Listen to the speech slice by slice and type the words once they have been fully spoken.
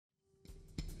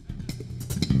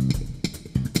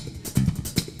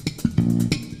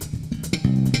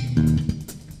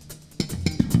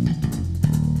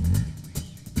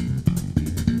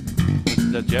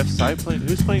that Jeff Sipe playing?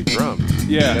 Who's playing drums?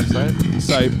 Yeah. Jeff Sipe?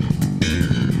 Sipe.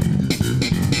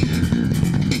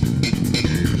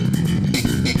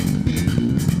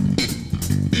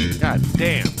 God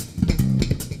damn.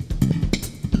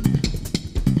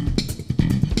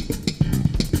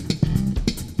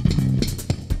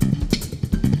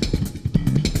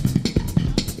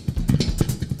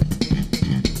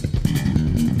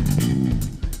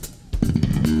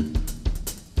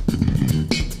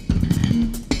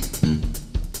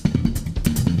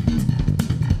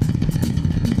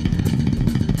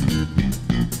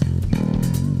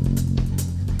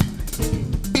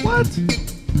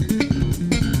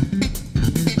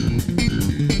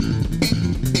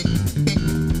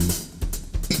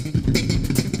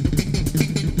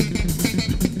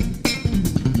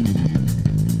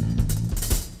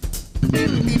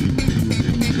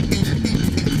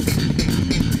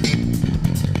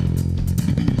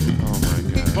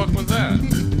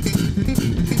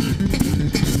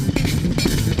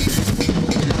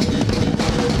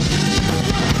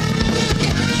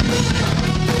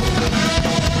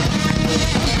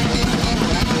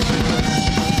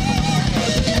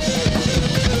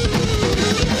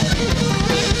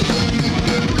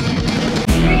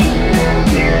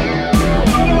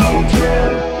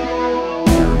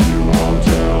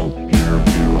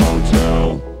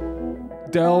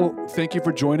 Del, thank you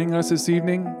for joining us this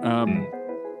evening.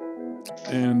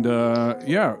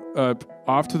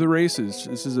 Off to the races.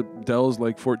 This is Del's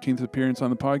 14th appearance on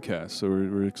the podcast, so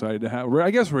we're excited to have. I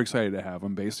guess we're excited to have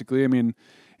him. Basically, I mean,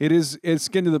 it's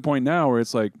getting to the point now where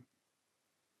it's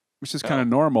just kind of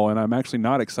normal, and I'm actually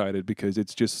not excited because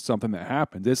it's just something that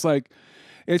happens. It's like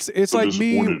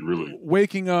me really.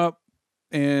 waking up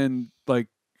and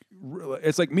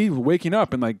it's like me waking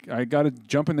up and I got to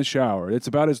jump in the shower. It's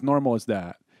about as normal as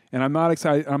that. And I'm not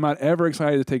excited. I'm not ever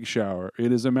excited to take a shower.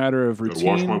 It is a matter of routine.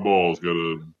 Gotta wash my balls.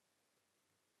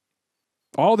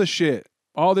 All the shit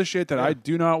that I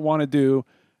do not want to do.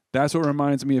 That's what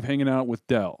reminds me of hanging out with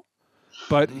Del.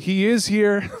 But he is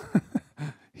here.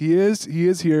 he is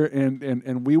here,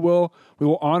 and we will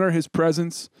honor his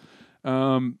presence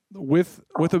with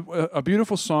a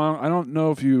beautiful song. I don't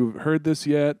know if you've heard this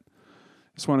yet.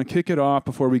 Just want to kick it off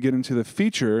before we get into the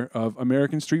feature of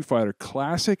American Street Fighter,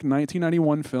 classic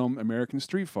 1991 film American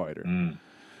Street Fighter.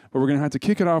 But we're going to have to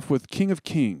kick it off with King of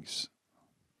Kings.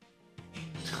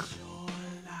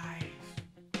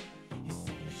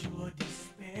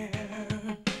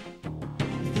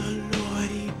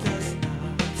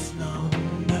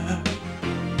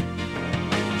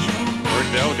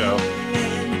 Where'd Del go?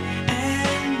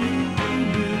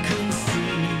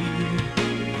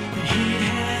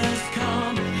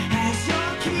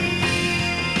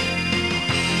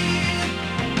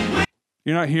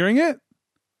 You're not hearing it?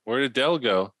 Where did Del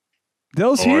go?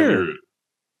 Del's here.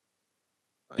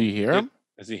 Do you hear him?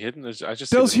 Is he hidden? I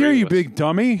just Del's here, you big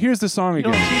dummy. Here's the song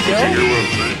again.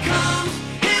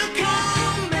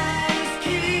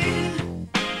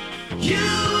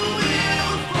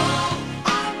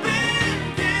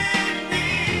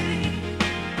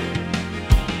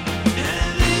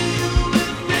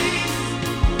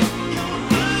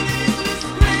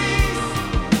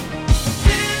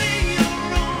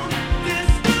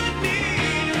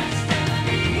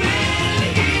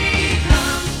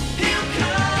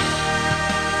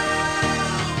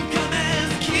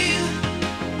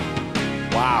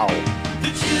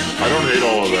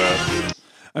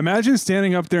 Imagine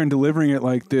standing up there and delivering it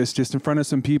like this, just in front of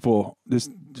some people. There's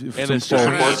some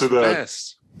parts of that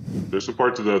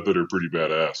that are pretty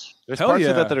badass. There's parts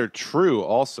of that are true,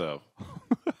 also.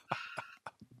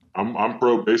 I'm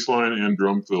pro bassline and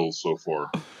drum fills so far.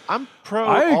 I'm pro.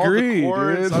 I agree, all the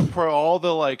chords. dude. I'm pro all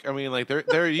the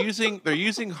they're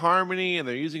using harmony and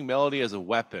they're using melody as a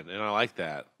weapon, and I like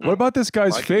that. What about this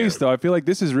guy's face, though? I feel like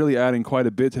this is really adding quite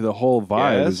a bit to the whole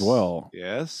vibe as well.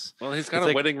 Yes. Well, he's got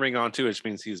a wedding ring on too, which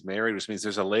means he's married, which means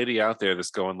there's a lady out there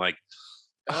that's going get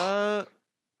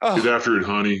after it,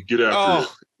 honey. Get after it.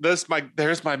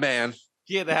 There's my man.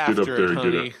 Get after it,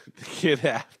 honey. Get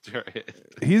after it.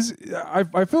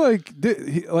 I feel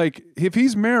like if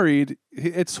he's married,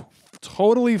 it's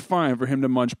totally fine for him to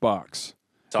munch box.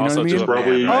 It's also to a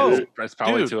man. Right? It's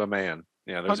probably to a man.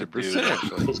 Yeah, there's 100%. A dude.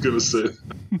 Actually. I was gonna say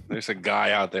there's a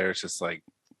guy out there. It's just like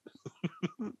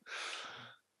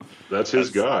that's his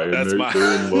guy, and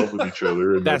they're in love with each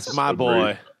other. And that's my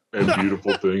boy. And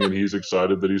beautiful thing, and he's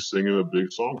excited that he's singing a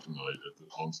big song tonight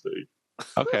on stage.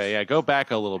 Okay, yeah, go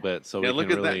back a little bit so we look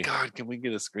can at really... that. God, can we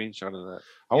get a screenshot of that?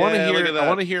 I want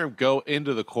to hear him go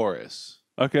into the chorus.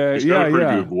 Okay, he's got a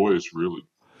pretty good voice, really.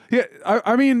 Yeah,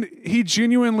 I mean, he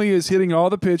genuinely is hitting all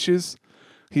the pitches.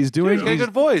 He's doing. He's got a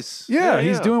good voice. Yeah,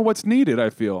 he's doing what's needed. I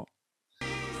feel.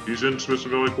 He's in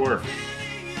Smithson Valley Choir.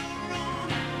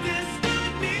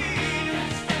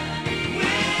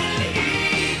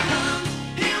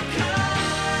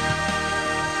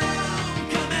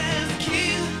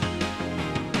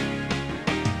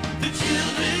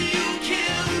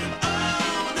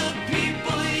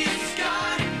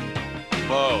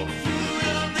 Whoa.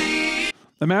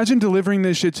 Imagine delivering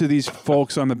this shit to these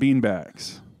folks on the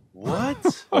beanbags.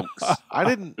 What? I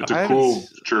didn't. It's I a haven't cool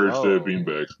s- church Oh. to have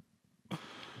beanbags.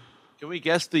 Can we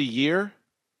guess the year?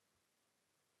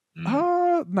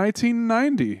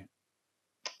 1990.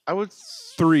 I would.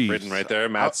 Written right there. I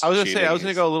Matt's was gonna say I was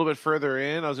gonna cheating. go a little bit further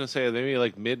in. I was gonna say maybe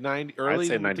like mid 90, early. I'd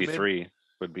say to mid- 93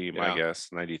 would be my Yeah. guess.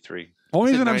 93.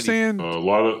 Only It's reason in I'm 90. saying. A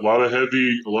lot of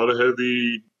heavy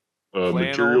Flannel.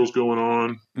 materials going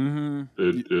on.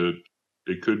 Mhm.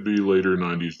 It could be later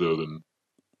 90s though. Than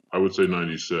I would say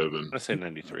 97. I'm gonna say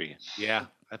 93. Yeah,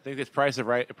 I think it's Price is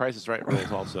Right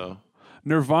rules also.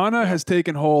 Nirvana has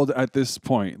taken hold at this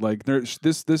point. Like this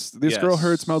girl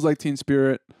heard Yes. "Smells Like Teen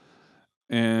Spirit"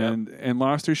 and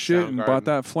lost her shit and bought Soundgarden.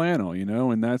 that flannel, you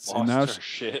know, and that's and now Lost her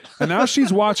shit. and now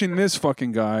she's watching this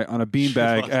fucking guy on a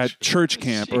beanbag lost at her church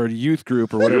camp or a youth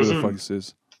group or She whatever the doesn't- fuck this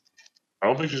is. I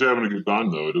don't think she's having a good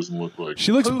time though. It doesn't look like.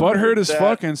 She looks Who butthurt heard as that?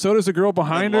 fuck, and so does the girl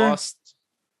behind her. Lost.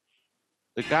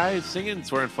 The guy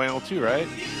singing's wearing flannel too, right?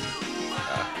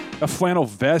 A flannel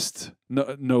vest,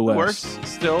 no less. Worse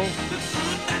still.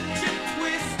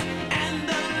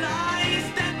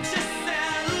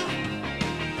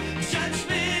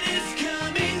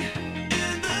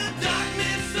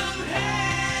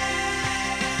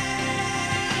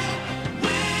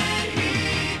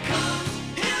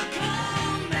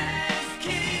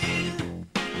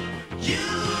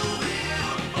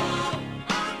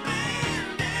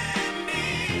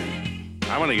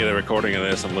 I want to get a recording of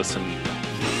this and listen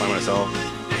by myself.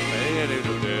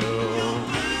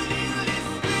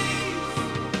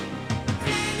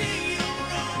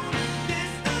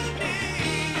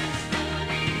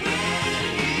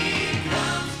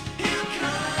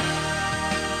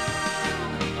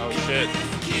 Oh shit!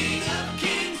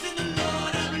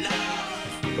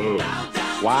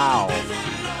 Oh, Wow.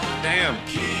 Damn.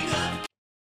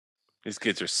 These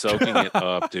kids are soaking it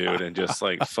up, dude, and just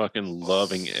like fucking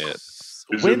loving it. is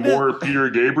When it did- more Peter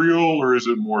Gabriel or is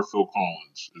it more Phil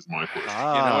Collins? Is my question. You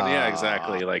know, yeah,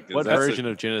 exactly. Like, what that's version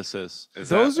of Genesis? Is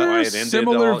Those that are why it ended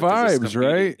similar all? 'Cause it's vibes,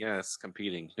 competing. right? Yes,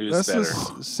 competing. Who's That's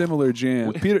better? a similar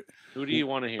jam. Who do you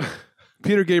want to hear?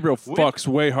 Peter Gabriel When- fucks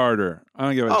way harder. I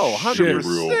don't give a Oh, shit.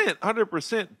 100%.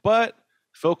 100%. But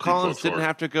Phil Collins fucks didn't hard.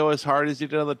 have to go as hard as he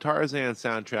did on the Tarzan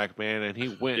soundtrack, man, and he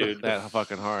went Dude. that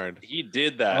fucking hard. He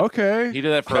did that. Okay. He did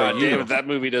that for God you. damn it, that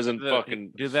movie doesn't He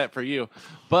fucking. did that for you.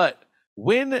 But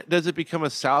when does it become a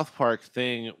South Park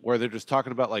thing where they're just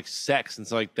talking about like sex and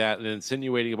stuff like that and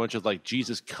insinuating a bunch of like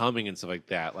Jesus coming and stuff like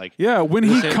that? Like Yeah, when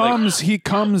You're he saying, comes, he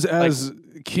comes as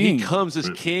king. he comes as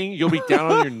king, you'll be down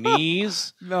on your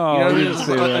knees. No, You know what I he mean? didn't It's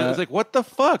say like, that. it's like, what the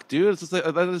fuck, dude? It's just like,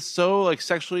 that is so like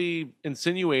sexually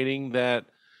insinuating that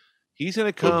he's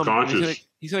gonna come. Subconscious.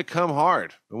 He's gonna come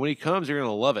hard, and when he comes, you're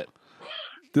gonna love it.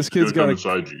 This It's kid's gonna got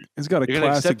come a inside you. he's got a You're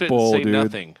gonna classic accept it bowl, and say dude.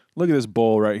 nothing. Look at this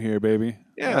bowl right here, baby.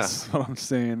 Yeah. That's what I'm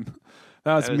saying.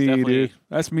 That's That is me, definitely- dude.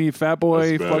 That's me, Fat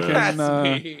Boy, That's fucking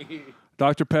badass. me.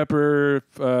 Dr. Pepper,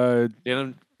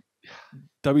 In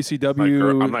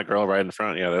WCW. I'm that girl right in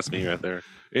front. Yeah, that's me right there.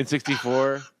 in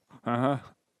 '64. Uh-huh.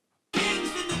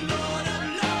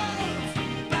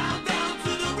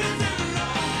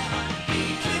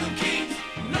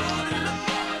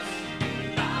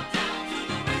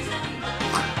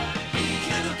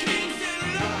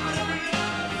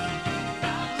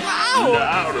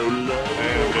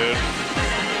 Damn, dude.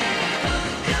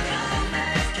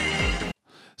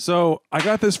 So I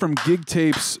got this from Gig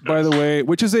Tapes, by the way,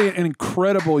 which is an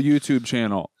incredible YouTube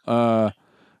channel.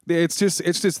 It's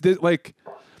just like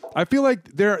I feel like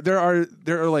there are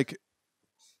like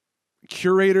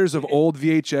curators of old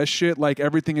VHS shit. Like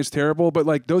everything is terrible, but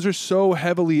like those are so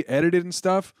heavily edited and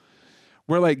stuff.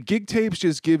 Where like Gig Tapes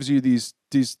just gives you these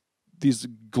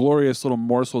glorious little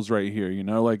morsels right here, you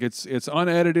know, like it's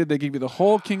unedited. They give you the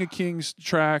whole King of Kings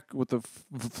track with the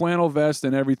flannel vest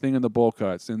and everything in the bowl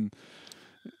cuts, and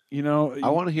you know, I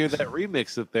want to hear that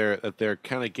remix that they're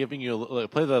kind of giving you.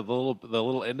 Play the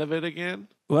little end of it again.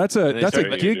 well, that's they a start-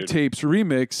 Gig dude. Tapes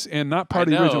remix and not part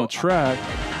of I the original know. track.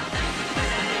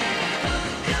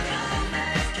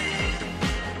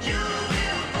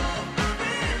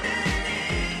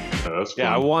 Yeah, that's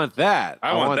Yeah, I fun. want that.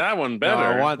 I want that one No, better.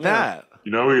 I want Yeah. that.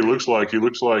 You know, he looks like,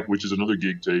 which is another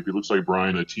gig tape. He looks like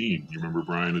Brian Atteen. You remember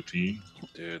Brian Atteen?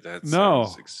 Dude, that No.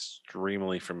 sounds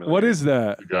extremely familiar. What is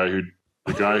that? The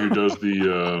guy who does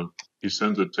the he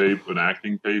sends an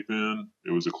acting tape in.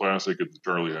 It was a classic at the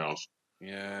Charlie House.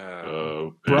 Yeah.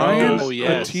 And Brian he does,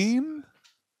 yes. Atteen?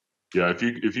 Yeah, if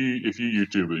you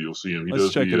YouTube it, you'll see him. He Let's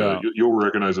does check it out. You'll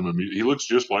recognize him immediately. He looks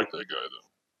just like that guy, though.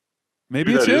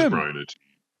 Maybe it's that is him. Brian Atteen.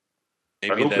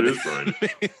 Maybe I hope that it is Brian.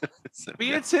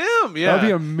 Maybe it's him. Yeah. That'd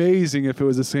be amazing if it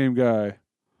was the same guy.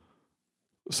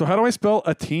 So how do I spell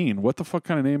Atteen? What the fuck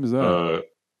kind of name is that?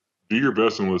 Do your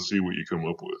best and let's see what you come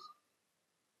up with.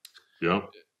 Yeah.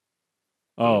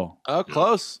 Oh,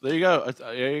 Close. There you go.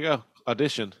 There you go.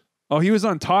 Audition. he was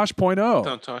on Tosh.0.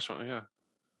 Don't touch one. Yeah.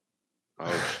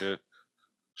 Oh shit.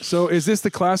 So is this the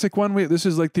classic one? This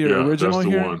is like the original that's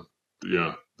the here. one.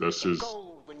 Yeah, that's his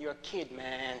Gold when you're a kid,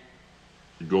 man.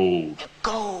 gold. You're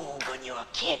gold when you're a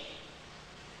kid.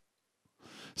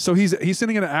 So he's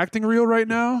sending an acting reel right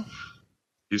now.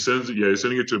 He's sending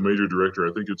it to a major director.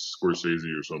 I think it's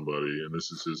Scorsese or somebody, and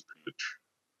this is his pitch.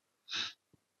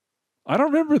 I don't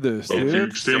remember this, Oh,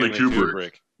 dude. Stanley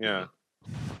Kubrick. Yeah.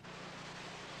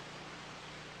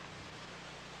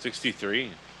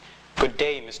 63. Good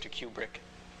day, Mr. Kubrick.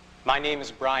 My name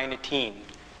is Brian Atteen.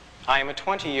 I am a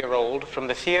 20-year-old from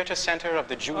the Theater Center of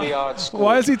the Juilliard School.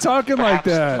 Why is he talking like perhaps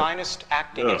that? the finest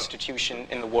acting Yeah. institution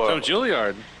in the From world.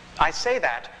 Juilliard. I say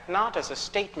that not as a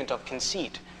statement of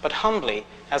conceit, but humbly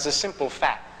as a simple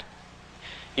fact.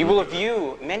 You will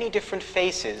view many different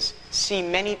faces, see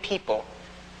many people,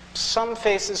 some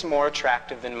faces more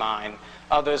attractive than mine,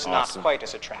 others Awesome. not quite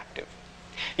as attractive.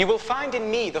 You will find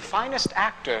in me the finest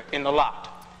actor in the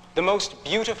lot, the most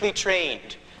beautifully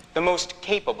trained, the most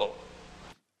capable.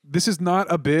 This is not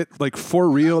a bit, like for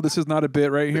real. This is not a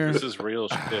bit right here. This is real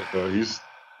shit.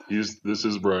 This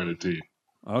is Brian Atteen.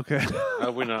 Okay.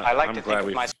 We're not. I like I'm to glad think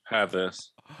we of myself have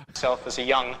this. as a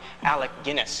young Alec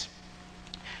Guinness.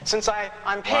 Since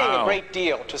I'm paying Wow. a great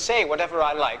deal to say whatever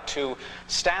I like to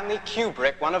Stanley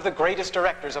Kubrick, one of the greatest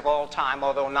directors of all time,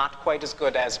 although not quite as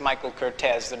good as Michael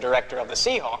Curtiz, the director of The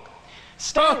Seahawk.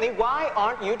 Stanley, why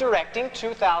aren't you directing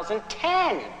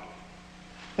 2010?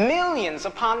 Millions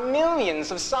upon millions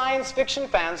of science fiction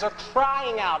fans are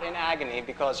crying out in agony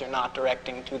because you're not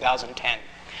directing 2010.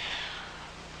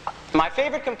 My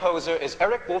favorite composer is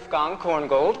Erich Wolfgang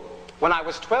Korngold. When I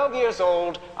was 12 years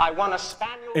old, I won a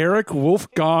Spaniel... Erich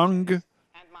Wolfgang and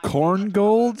my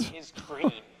Korngold? is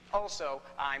green. Also,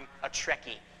 I'm a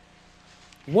Trekkie.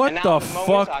 What And now the in a moment,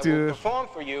 fuck, I will dude? perform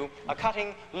for you a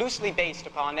cutting loosely based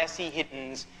upon S.E.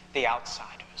 Hinton's The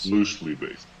Outsiders. Loosely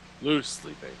based.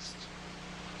 Loosely based.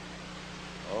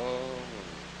 Oh,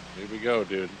 here we go,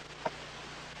 dude.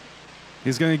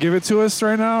 He's gonna give it to us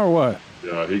right now, or what?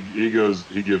 Yeah, he gives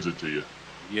it to you.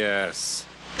 Yes.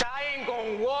 I ain't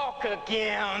gonna walk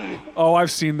again. Oh, I've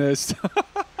seen this.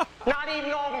 Not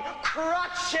even on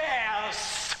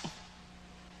crutches.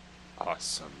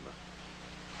 Awesome.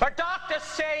 The doctor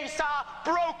says I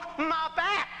broke my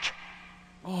back.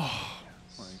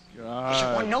 You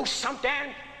God. wanna know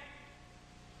something?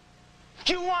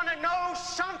 You wanna know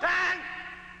something?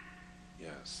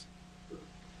 Yes.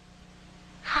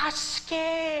 I'm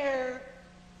scared.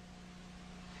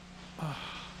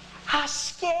 I'm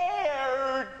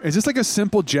scared. Is this like a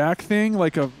simple Jack thing?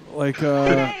 Like a It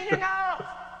ain't enough.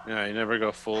 Yeah, you never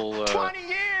go full. 20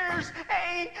 years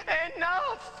ain't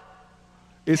enough.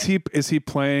 Is he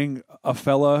playing a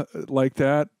fella like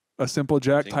that? A simple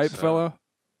Jack think type so. fella?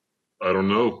 I don't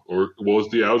know. It's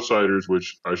The Outsiders,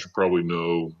 which I should probably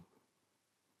know.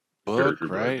 Book, character,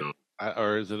 but I right? don't.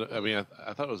 Or is it? I mean,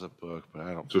 I thought it was a book, but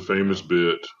I don't. It's a famous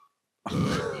bit.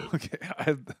 Okay,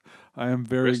 I am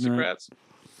very ignorant. Aristocrats.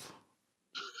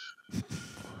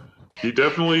 He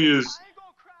definitely is. I ain't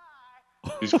gonna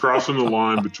cry. He's crossing the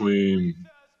line between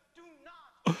Do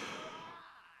not.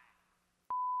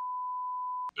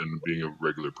 and being a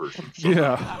regular person. So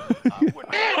Yeah.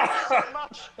 so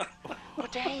much.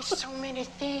 But there ain't so many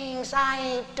things I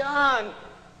ain't done.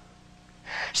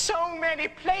 So many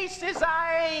places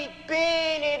I ain't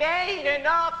been. It ain't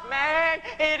enough, man.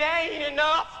 It ain't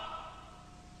enough.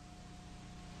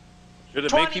 Should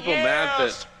it make 20 people mad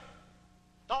years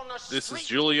that on the this is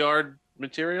street. Juilliard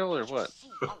material or what?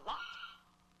 A lot.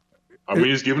 I mean,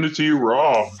 he's giving it to you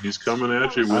raw. He's coming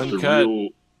at you with Uncut. the real.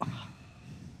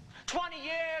 20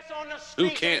 years on the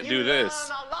street. can't and do you this?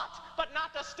 Learn a lot, but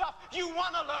not the stuff you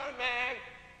want to learn,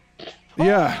 man.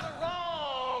 Yeah.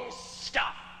 All the wrong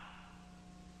stuff.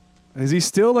 Is he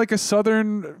still like a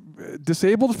southern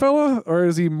disabled fella, or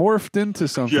is he morphed into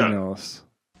something Yeah. else?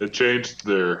 It changed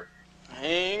there. I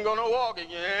ain't gonna walk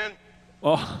again.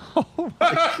 Oh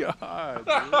my God.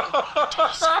 Tell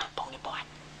you something, Pony Boy.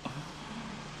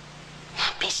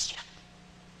 I miss you.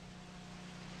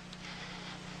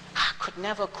 I could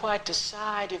never quite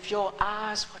decide if your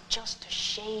eyes were just a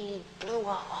shade bluer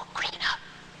or greener.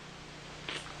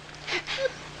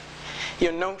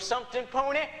 You know something,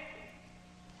 Pony?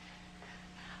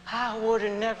 I would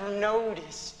have never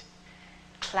noticed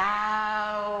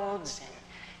clouds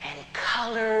and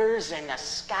colors in the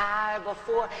sky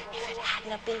before if it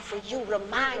hadn't have been for you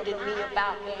reminding me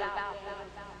about them.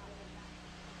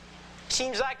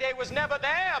 Seems like they was never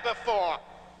there before.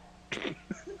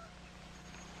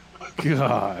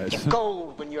 God. You're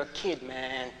gold when you're a kid,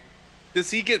 man.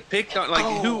 Does he get picked on? Like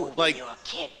Gold who? when Like you're a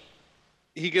kid.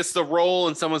 he gets the role,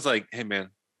 and someone's like, "Hey, man,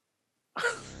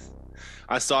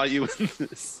 I saw you in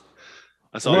this.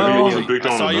 I saw Well, that he wasn't video. picked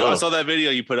I on saw you. I enough. saw that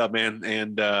video you put up, man,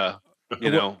 and you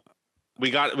know, we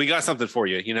got something for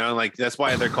you. You know, like that's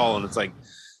why they're calling. It's like,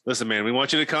 listen, man, we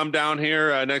want you to come down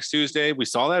here next Tuesday. We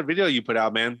saw that video you put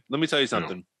out, man. Let me tell you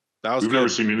something. That was We've good. never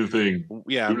seen anything.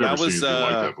 Yeah, We've never that was seen anything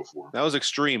like that before. that was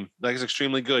extreme. That was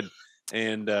extremely good,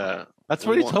 and That's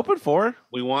what he's hoping for.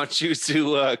 we want you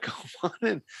to come on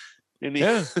in. And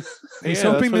Yeah. He's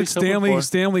Yeah, hoping that's that what he's hoping for.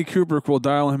 Stanley Kubrick will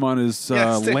dial him on his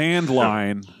Yeah, Stan-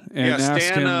 landline and yeah,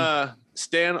 ask him.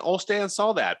 Stan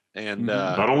saw that, and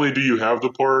Not only do you have the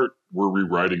part, we're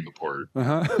rewriting the part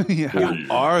Yeah. for you.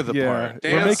 Are the Yeah. part.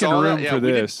 Dan We're making saw that. room Yeah, for we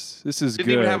didn't- this. This is didn't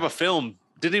good. even have a film.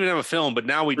 Didn't even have a film, but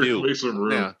now we do. Make some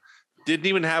room. Yeah, didn't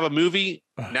even have a movie.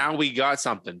 Now we got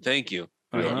something. Thank you.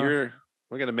 Uh-huh.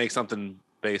 We're gonna make something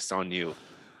based on you.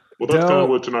 Well, that's kind Del- of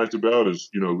what tonight's about. Is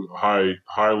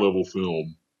high level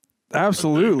film.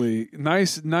 Absolutely.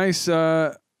 Nice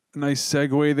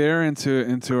segue there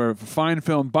into our fine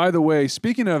film. By the way,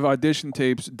 speaking of audition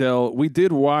tapes, Del, we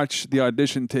did watch the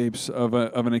audition tapes of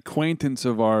an acquaintance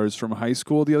of ours from high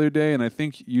school the other day, and I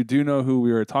think you do know who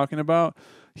we were talking about.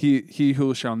 He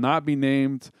who shall not be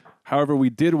named. However, we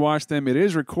did watch them. It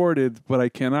is recorded, but I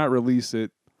cannot release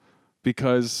it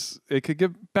because it could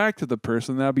get back to the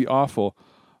person. That'd be awful.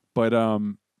 But I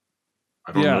don't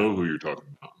Yeah. know who you're talking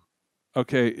about.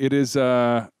 okay, it is.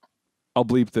 I'll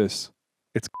bleep this.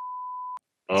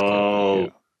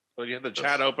 Oh, So you have the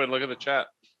chat open. Look at the chat.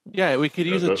 Yeah, we could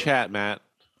use a that- chat, Matt.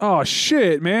 Oh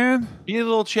shit, man! Be a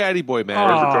little chatty boy, Matt.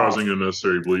 sorry Oh. for causing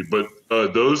unnecessary bleed. But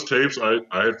those tapes, I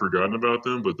had forgotten about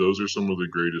them. But those are some of the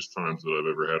greatest times that I've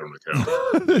ever had on the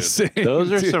couch. The same,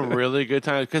 Those are dude. some really good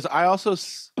times because I also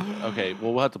okay.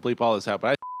 Well, we'll have to bleep all this out,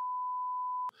 but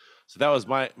so that was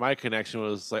my connection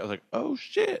was like I was like, oh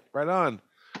shit, right on.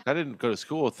 I didn't go to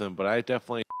school with them, but I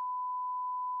definitely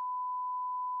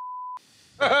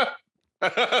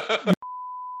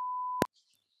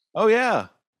oh yeah,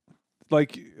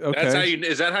 Like, okay, That's how you.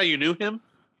 Is that how you knew him?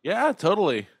 yeah,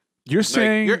 totally. you're Like,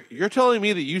 saying you're telling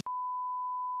me that you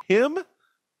him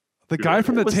the guy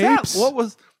from the What was tapes?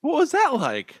 that? What was that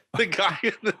like? The guy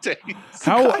in the tapes.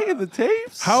 How- The guy in the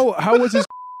tapes? How was his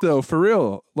though? For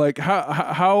real? Like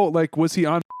how like was he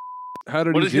on? How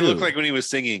did What he did he do? look like when he was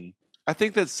singing? I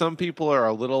think that some people are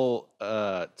a little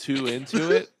too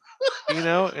into it,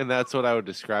 and that's what I would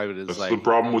describe it as That's like the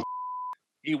problem with.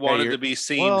 He wanted you're- to be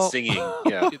seen well- singing.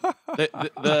 Yeah.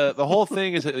 the whole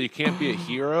thing is that you can't be a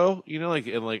hero,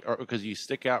 because you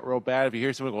stick out real bad. If you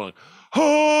hear someone going,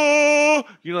 oh,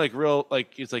 like real,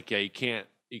 like it's like yeah, you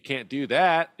can't do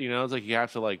that. It's like you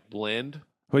have to like blend.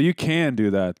 Well, you can do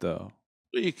that though.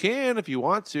 But you can if you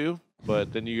want to,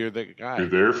 but then you're the guy. You're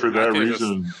there for that Matthew just-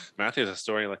 reason. Matthew has a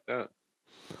story like that.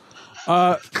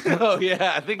 Oh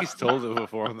yeah, I think he's told it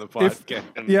before on the If- podcast.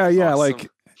 Yeah, That's yeah. awesome. Like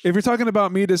if you're talking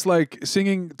about me just like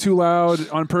singing too loud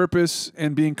on purpose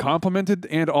and being complimented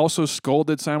and also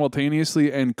scolded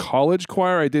simultaneously in college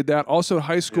choir, I did that. Also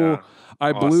high school, Yeah.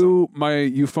 I Awesome. blew my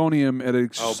euphonium at Oh,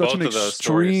 such both an of those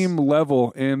extreme stories.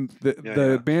 level, and the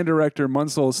Yeah. band director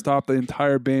Munsell stopped the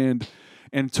entire band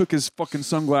and took his fucking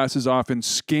sunglasses off and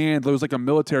scanned. It was like a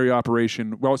military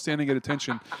operation while standing at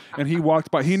attention. And he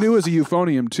walked by. He knew it was a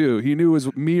euphonium too. He knew it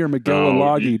was me or Miguel Oh,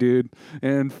 Alagi, you- dude.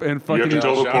 And You have fucking to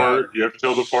tell the Shout part. out. You have to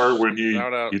tell the part when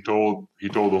Shout out. he told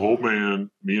the whole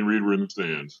band. Me and Reed were in the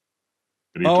stands.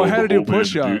 And he I told had to the do whole band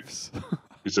push-ups.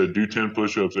 He said, "Do 10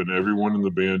 push-ups," and everyone in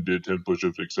the band did 10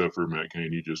 push-ups except for Matt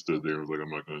Kane. He just stood there and was like, "I'm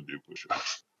not going to do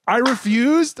push-ups." I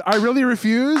refused. I really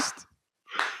refused.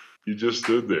 He just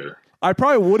stood there. I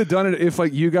probably would have done it if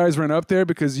like you guys weren't up there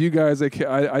because you guys I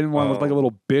didn't want to look like a Oh.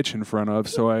 little bitch in front of,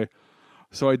 so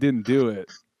I didn't do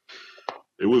it.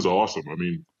 It was awesome. I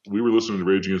mean, we were listening to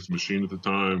Rage Against the Machine at the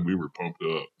time. We were pumped up.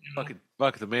 You know? Fucking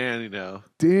fuck the man, you know.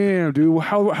 Damn, dude,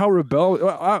 how rebel!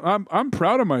 I'm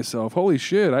proud of myself. Holy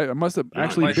shit, I must have Yeah,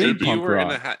 actually like, been you punk were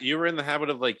rock. you were in the habit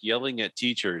of like yelling at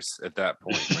teachers at that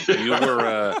point.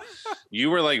 Like you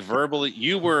were like verbally.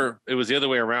 It was the other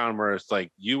way around, where it's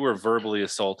like you were verbally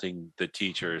assaulting the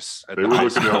teachers at They the were high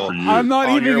looking out school. for you. I'm not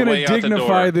On even your going way to out the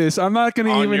dignify door. this. I'm not going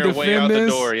to On even your way out defend the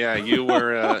this. door, yeah, you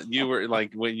were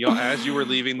like as you were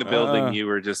leaving the building, you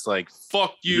were just like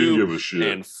 "fuck You didn't you" give a shit.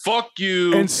 and "fuck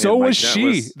you," And so like, was that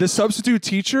she. The substitute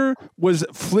teacher was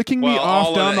flicking me Well, off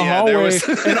all of down it, the yeah, there hallway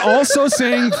was- and also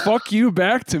saying "fuck you"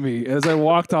 back to me as I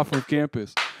walked off of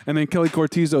campus. And then Kelly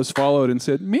Cortizos followed and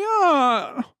said,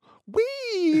 "Mia,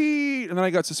 wee," and then I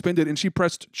got suspended. And she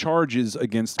pressed charges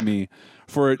against me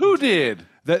for Who did?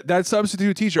 that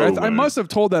substitute teacher. Oh, I man. must have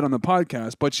told that on the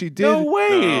podcast, but she did. No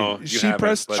way. No, you She haven't,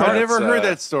 pressed but charge- I never that's, heard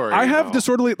that story. I have No.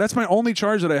 disorderly. That's my only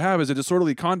charge that I have is a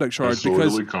disorderly conduct charge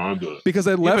Disorderly conduct. because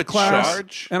I have left a class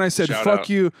charge? and I said Shout "fuck out.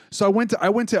 you." So I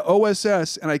went to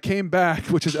OSS and I came back,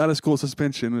 which is out of school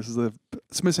suspension. This is the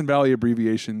Smithson Valley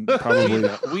abbreviation, probably.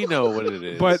 We know what it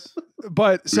is.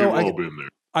 But so We've all been there.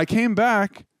 I came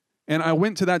back and I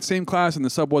went to that same class and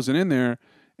the sub wasn't in there.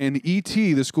 And ET,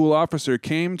 the school officer,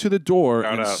 came to the door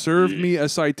Shout and out. served me a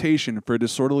citation for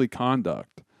disorderly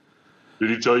conduct.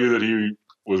 Did he tell you that he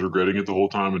was regretting it the whole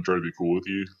time and tried to be cool with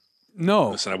you?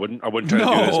 No. Listen, I wouldn't try to do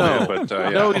this, No. man, but yeah.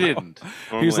 no, he didn't.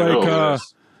 He's Normally like, I would do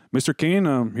this. Mr.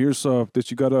 Kane, here's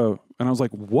that you gotta, and I was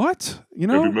like, what? You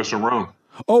Maybe know? messing around.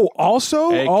 Oh,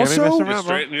 also, Hey, can we mess also,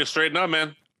 around? You're straighten up,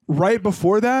 man. right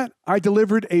before that, I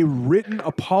delivered a written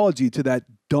apology to that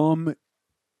dumb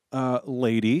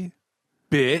lady,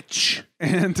 Bitch.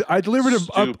 and I delivered a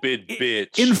Stupid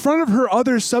bitch. in front of her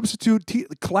other substitute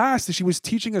class that she was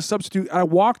teaching a substitute. I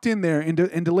walked in there and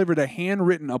delivered a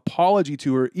handwritten apology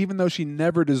to her, even though she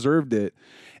never deserved it.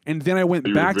 And then I went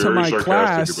You were back to very my sarcastic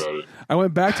class. about it. I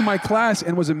went back to my class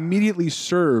and was immediately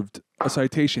served a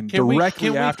citation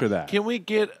directly after that. Can we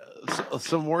get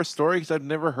some more stories? I've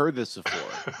never heard this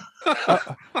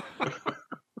before.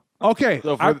 Okay,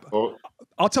 So for, Oh,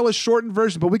 I'll tell a shortened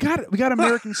version, but we got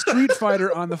American Street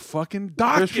Fighter on the fucking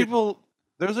docket.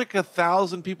 there's like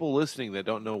 1,000 people listening that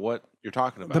don't know what you're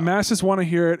talking about. The masses want to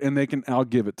hear it, and I'll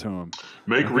give it to them.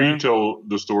 make Okay. Reed tell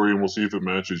the story, and we'll see if it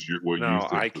matches what you No,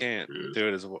 think. I the can't story is. do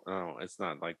it as well. No, it's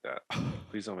not like that.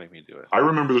 Please don't make me do it. I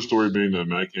remember the story being that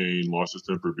Matt Cain lost his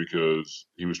temper because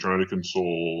he was trying to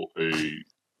console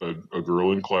a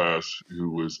girl in class who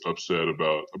was upset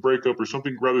about a breakup or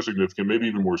something rather significant, maybe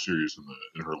even more serious than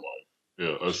that in her life.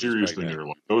 Yeah, a serious thing in her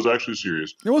life. That was actually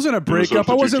serious. It wasn't a was breakup. I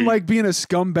substitute wasn't team. like being a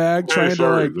scumbag trying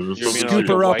sorry, to there was You're something scoop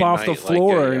her serious. up off the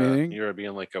floor or anything. You were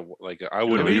being like a I You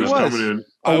would know, he he was was. coming in.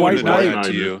 A I white wouldn't have done knight.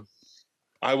 that to you.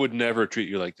 I would never treat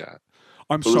you like that.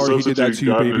 I'm So the sorry he did that to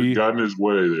substitute you, baby. got in his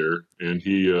way there, and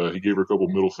he gave her a couple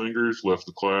middle fingers, left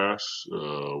the class,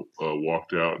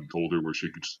 walked out, and told her where she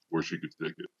could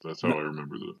stick it. That's how I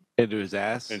remember that. into his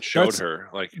ass. And showed That's- her,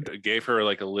 like, gave her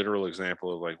like a literal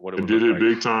example of like what it And would did look it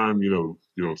like. big time, you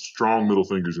know, strong middle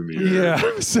fingers in the air.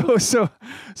 Yeah.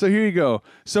 So here you go.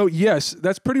 So yes,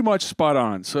 that's pretty much spot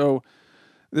on. So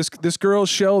this girl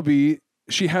Shelby,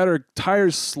 she had her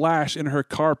tires slashed in her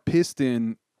car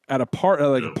piston at a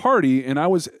party, and it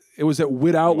was at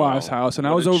Whit Outlaw's Wow. house, and I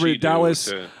What was did over she at do Dallas.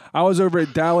 to- I was over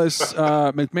at Dallas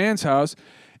McMahon's house,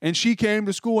 and she came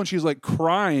to school and she's like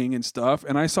crying and stuff,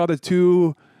 and I saw the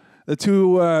two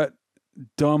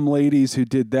dumb ladies who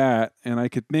did that, and I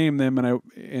could name them,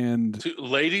 and Two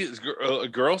ladies,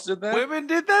 girls did that. Women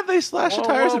did that? They slashed Whoa,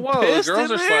 tires whoa, and whoa. pissed Girls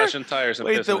in are there? slashing tires and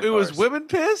Wait, pissing in it was cars. women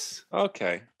piss?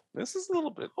 Okay, this is a little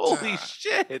bit. Holy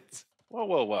shit.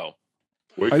 Whoa!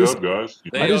 Wake I just- up, guys.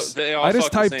 They, I just- they all I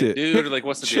just fuck the typed same it. Dude, like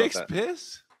what's the deal with Chicks that?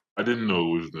 piss? I didn't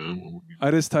know it was them.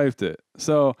 I just typed it.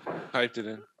 So Typed it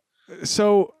in.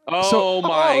 so Oh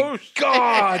my Oh,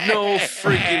 god! shit. No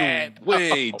freaking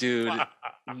way, dude.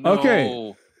 No.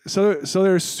 Okay. so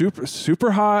they're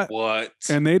super hot, What?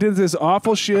 and they did this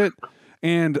awful shit,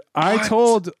 and I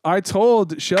What?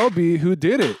 told Shelby who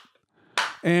did it.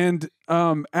 And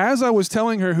as I was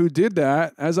telling her who did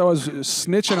that, as I was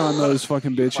snitching on those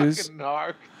fucking bitches, Fucking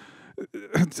narc.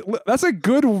 that's a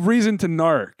good reason to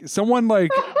narc. Someone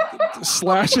like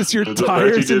slashes your The fact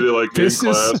tires he did and it like in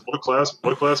pisses. class.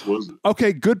 What class was it?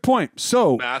 Okay, good point.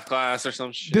 So Math class or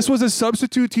some shit. this was a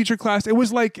substitute teacher class. It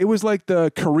was like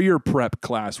the career prep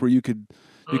class where you could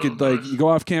like you go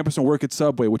off campus and work at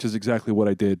Subway, which is exactly what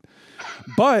I did.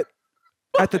 But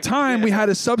at the time, we had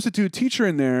a substitute teacher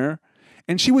in there,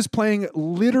 and she was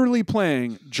literally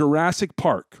playing Jurassic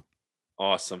Park.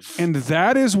 awesome. And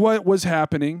that is what was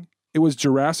happening it was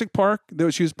Jurassic Park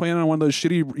that she was playing on one of those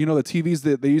shitty, the TVs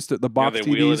that they used to, the box they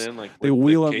TVs. wheel it in, like they with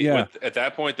wheel the them, yeah. At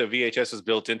that point, the VHS was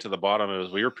built into the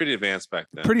bottom. We were pretty advanced back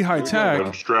then. Pretty high They tech.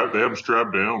 have them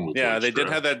strapped down. With Yeah, like they did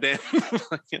straps. have that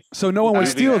damn. So no one would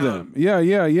steal them.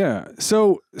 Yeah.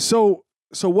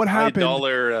 So what happened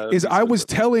 $5, is piece I of was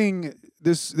equipment. telling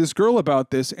this girl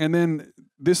about this, and then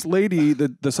this lady,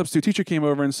 the substitute teacher, came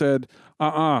over and said,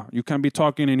 you can't be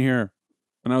talking in here.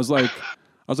 And I was like,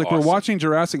 we're Awesome. watching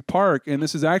Jurassic Park, and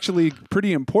this is actually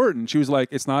pretty important. She was like,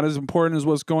 it's not as important as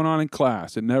what's going on in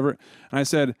class. It never. And I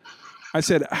said,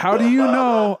 how do you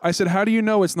know? I said, how do you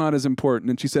know it's not as important?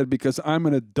 And she said, because I'm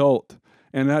an adult.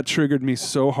 And that triggered me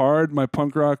so hard. My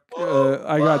punk rock,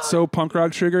 I got so punk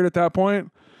rock triggered at that point,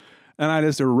 and I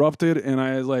just erupted. And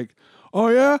I was like, oh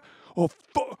yeah,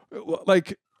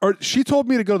 or she told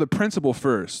me to go to the principal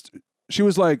first. She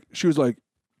was like,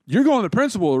 you're going to the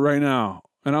principal right now.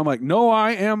 And I'm like, no,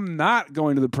 I am not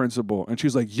going to the principal. And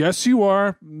she's like, yes, you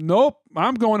are. Nope,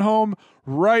 I'm going home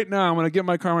right now. I'm going to get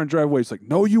my car and drive away. She's like,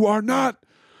 no, you are not.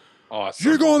 Awesome.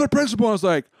 You're going to the principal. I was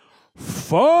like,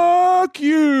 fuck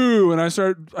you. And I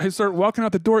start walking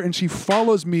out the door, and she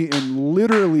follows me and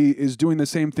literally is doing the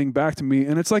same thing back to me.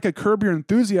 And it's like a Curb Your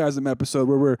Enthusiasm episode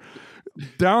where we're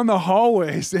down the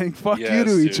hallway saying fuck you Yes,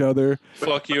 to each dude. other.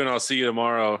 Fuck you, and I'll see you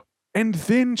tomorrow. And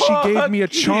then she gave me a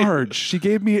charge. She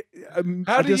gave me How a do you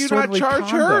not disorderly charge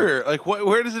conduct. her? Like,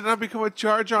 where does it not become a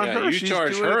charge on Yeah, her? you She's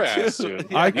charge doing her it ass, too.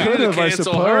 dude. I You could need to have, I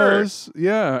cancel her. suppose.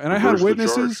 Yeah, and I had Reverse the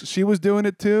witnesses. charge. She was doing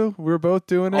it too. We were both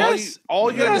doing it. Yes.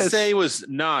 All you had to Yes. say was,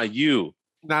 nah, you.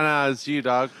 Nah, it's you,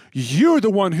 dog. You're the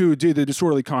one who did the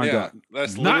disorderly Yeah, conduct.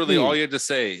 that's Not literally me. all you had to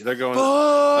say. They're going,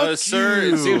 Fuck sir,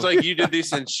 you. it seems like you did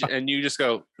this, and you just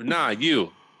go, nah,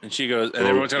 you. And she goes, and Oh,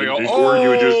 everyone's gonna go, or you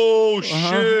would just- oh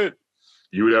shit.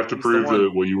 You would have to He's the prove one.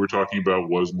 that what you were talking about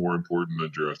was more important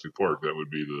than Jurassic Park. That would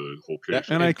be the whole case.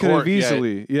 And In I could have court, yeah.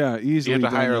 easily, easily. You have to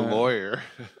done hire a that. lawyer.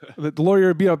 The lawyer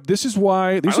would be up. This is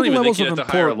why. I These are don't the even levels think you of have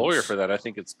to hire a importance. lawyer for that. I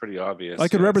think it's pretty obvious. I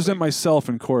could Yeah, represent it's myself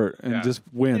in court and Yeah. just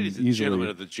win Ladies and gentlemen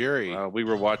easily. of the jury, like, we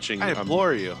were watching I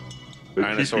implore you. They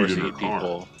dinosaurs pee-peed in eat her car.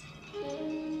 people.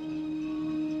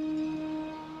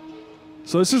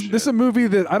 So this is a movie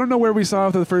that I don't know where we saw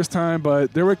it for the first time,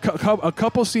 but there were a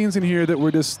couple scenes in here that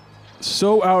were just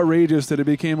so outrageous that it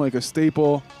became like a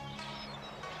staple.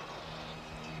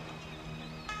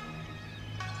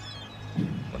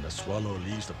 When the swallow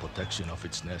leaves the protection of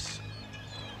its nest,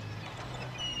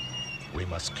 we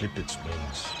must clip its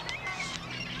wings.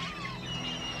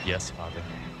 Yes, Father.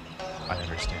 I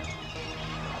understand.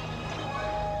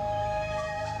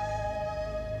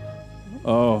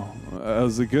 Oh, that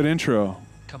was a good intro.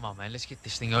 Come on, man. Let's get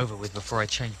this thing over with before I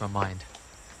change my mind.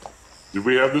 Did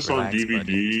we have this on Relax, buddy.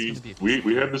 DVD? It's gonna be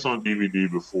We had this on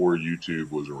DVD before YouTube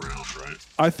was around, right?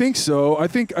 I think so. I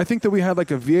think that we had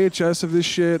like a VHS of this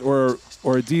shit or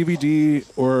a DVD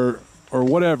or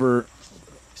whatever.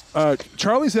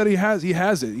 Charlie said he has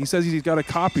it. He says he's got a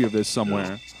copy of this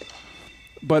somewhere.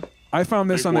 But I found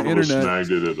this on the One of us internet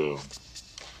snagged it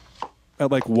at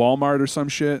at like Walmart or some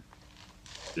shit.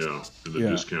 in the Yeah.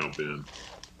 discount bin.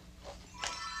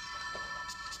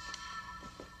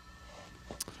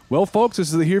 Well, folks, this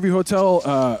is the Hearview Hotel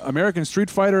American Street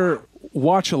Fighter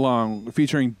watch along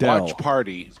featuring Dell. Watch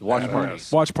party. Watch party.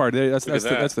 Watch party. That's Look at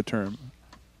that. that's the term.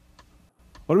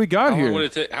 What do we got How here? long would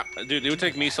it take, dude? It would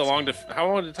take me so long to. How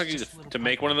long would it take you to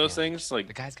make one of those things? The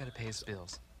Like, guy's got to pay his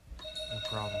bills. No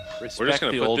problem. Respect We're just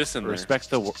gonna the put old, this in there. Respect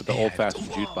the old-fashioned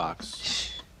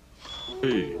jukebox.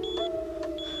 Hey,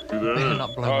 do Better that.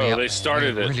 not blow Oh, me up. they man. started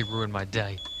It'll it. really ruin my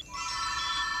day.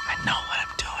 I know what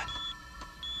I'm doing.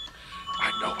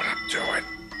 I know what I'm doing.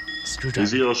 Screwdriver.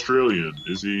 Is he Australian?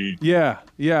 Is he Yeah,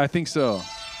 I think so.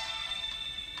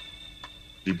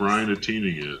 Brian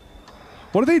Attining it?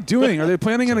 What are they doing? Are they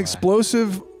planning an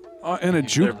explosive in a They're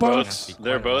jukebox? both.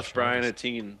 They're Quite both emotional. Brian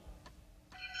Atteen.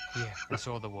 Yeah, that's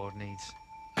all the world needs.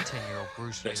 10-year-old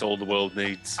Bruce Lee. That's all the world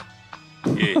needs.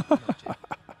 Yeah,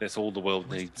 that's all the world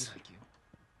needs. Thank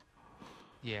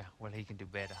you. Yeah, well, he can do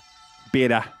better.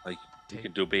 Better. Like, you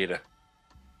can do better.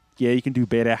 Yeah, you can do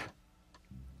better.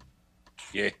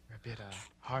 Yeah. You're a bit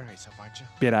hard right, so aren't you?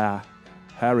 Better.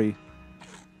 Harry.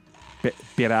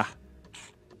 Better.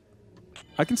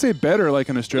 I can say better like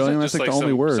an Australian. That's Just like the only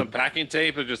some, word. Some packing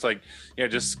tape, or just like, yeah,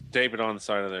 just tape it on the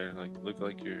side of there. Like, look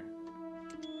like you're.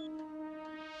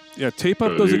 Yeah, tape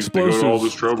up those They go to all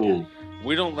this explosives. trouble.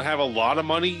 We don't have a lot of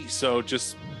money, so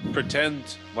just pretend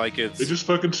like it's They just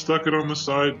fucking stuck it on the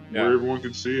side Yeah. where everyone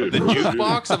can see it. the bro.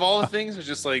 jukebox of all the things is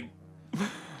just like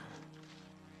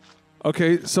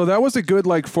Okay, so that was a good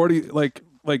like 40 like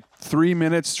 3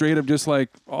 minutes straight of just like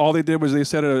all they did was they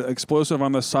set an explosive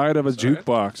on the side of a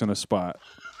jukebox in a spot.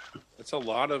 It's a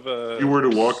lot of If you were to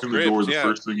walk in the door, the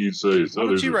first thing you'd say is, "Why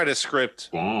don't you write a script?"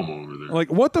 Bomb over there.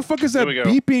 Like, what the fuck is that Here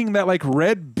we go. beeping? That like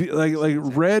red, like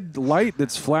red light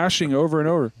that's flashing over and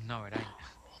over. No, it ain't.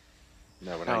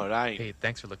 No, No, it ain't. Hey,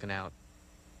 thanks for looking out.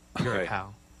 You're Right. a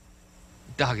pal.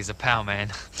 Dog is a pal, man.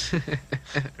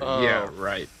 Oh, Yeah,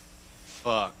 right.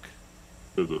 fuck.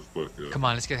 Shut the fuck up. Come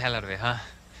on, let's get the hell out of here, huh?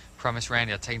 Promise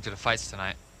Randy I'll take him to the fights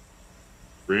tonight.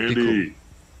 Randy.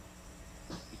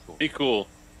 Be cool.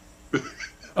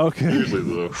 Okay, Seriously,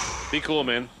 though. Be cool,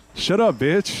 man. shut up,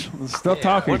 bitch. Stop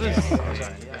talking.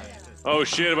 Oh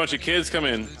shit! A bunch of kids come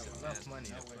in.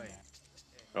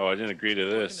 Oh, I didn't agree to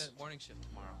this.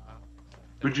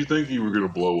 Who'd you think you were going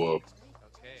to blow up?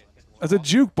 There's a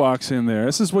jukebox in there.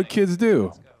 This is what kids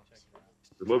do.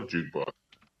 I love jukebox.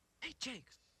 Hey, Jake,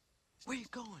 where you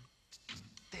going?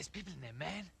 There's people in there,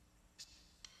 man.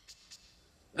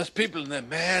 There's people in there,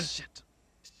 man. Shit.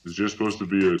 It's just supposed to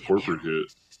be a corporate hit.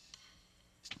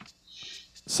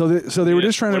 So they were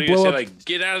just trying What to are you blow gonna up. say, like,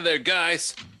 get out of there,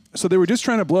 guys. So they were just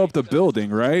trying to blow up the building,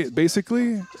 right?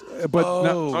 Basically, but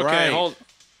no, Okay, right.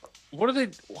 What are they?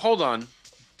 Hold on.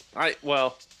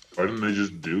 Well, Why didn't they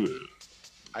just do it?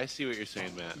 I see what you're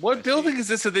saying, Matt. what building is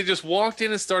this that they just walked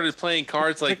in and started playing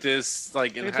cards like this,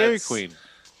 like in Dairy Queen.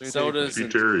 sodas, P.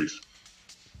 and Terry's.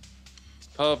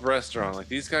 pub restaurant? Like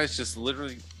these guys just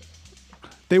literally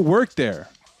they worked there.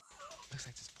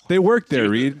 They worked there,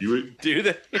 Reed. You would, do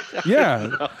that.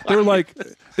 Yeah, they were like,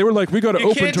 we got to You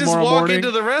open can't just tomorrow walk morning.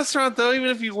 into the restaurant though, even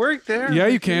if you work there. Yeah,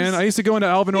 you can. I used to go into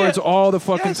Alvin Ord's all the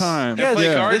fucking time. Yeah, play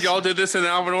Yeah. cards. Y'all did this in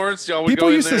Alvin Ord's. Y'all would People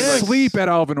go used in to there, like, sleep at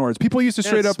Alvin Ord's. People used to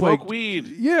straight up smoke like, weed.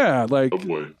 yeah, like oh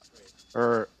boy.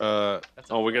 Or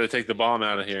Oh, we got to take the bomb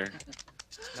out of here.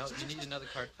 No, you need another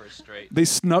card for a straight. they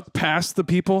snuck past the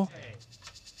people.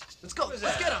 Let's go. Let's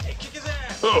get him. Hey, kick his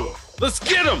ass. Oh, Let's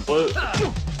get him. what?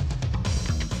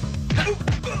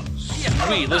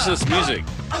 Sweet. Listen to this music.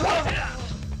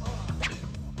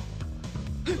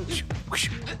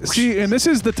 See, and this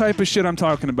is the type of shit I'm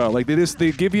talking about. Like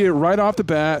they give you it right off the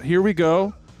bat. Here we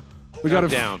go. We got a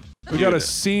down. We got a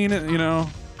scene. You know.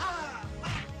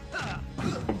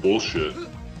 Bullshit.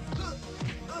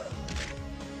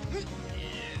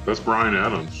 That's Brian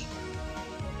Adams.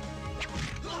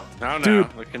 Now, Dude.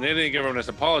 the Canadian government has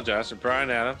apologized to Brian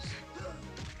Adams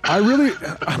I really.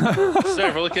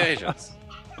 several occasions.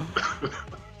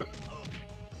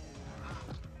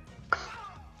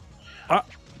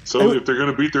 So if they're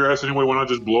gonna beat their ass anyway, why not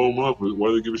just blow them up? Why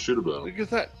do they give a shit about them? Look at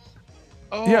that.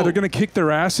 Oh, Yeah, they're gonna kick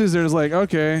their asses. They're just like,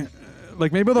 okay,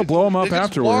 like maybe they'll blow them up they just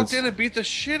afterwards. walked in and beat the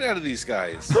shit out of these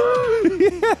guys.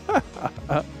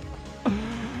 Ow,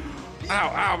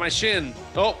 ow, my shin.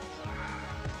 Oh.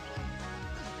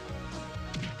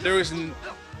 There was...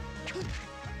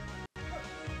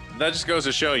 That just goes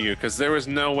to show you, because there was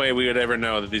no way we would ever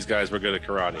know that these guys were good at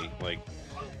karate. Like,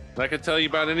 I could tell you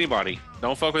about anybody.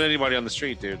 Don't fuck with anybody on the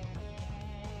street, dude.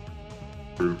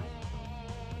 True.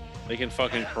 They can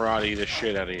fucking karate the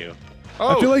shit out of you.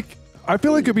 I feel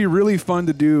like it'd be really fun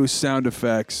to do sound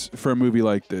effects for a movie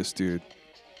like this, dude.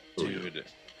 Dude.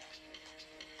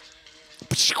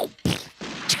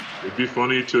 It'd be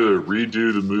funny to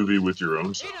redo the movie with your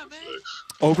own sound effects.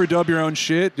 Overdub your own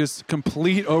shit, just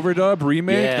complete overdub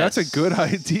remake. Yes. That's a good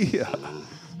idea.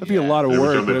 That'd be a lot of Every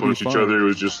work. time But they it'd be punch each fun. other, it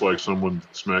was just like someone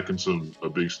smacking a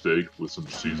big steak with some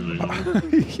seasoning on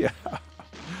it. Yeah,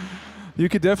 you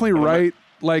could definitely write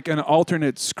like an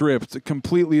alternate script,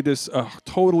 completely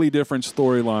totally different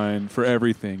storyline for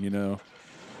everything. You know.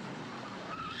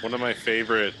 One of my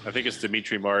favorite, I think it's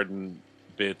Dimitri Martin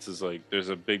bits, is like there's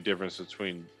a big difference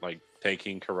between like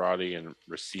taking karate and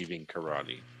receiving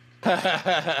karate.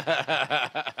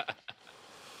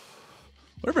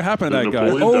 Whatever happened to The that guy?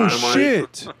 Napoleon Oh Dynamite.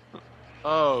 shit!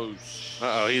 oh,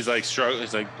 Uh oh, he's like struggling.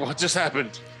 He's like, what just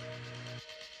happened?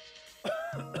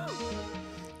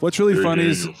 What's really Gary funny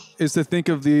Daniels. is to think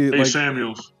of the Hey, like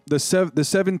Samuels. the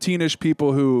 17-ish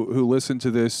people who listen to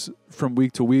this from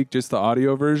week to week, just the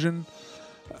audio version.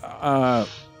 Are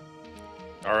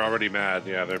already mad.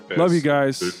 Yeah, they're pissed. Love you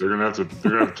guys. They're gonna have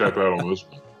to tap out on this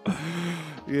one.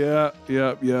 Yeah.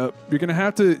 You're gonna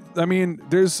have to. I mean,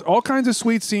 there's all kinds of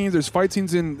sweet scenes. There's fight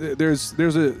scenes in. There's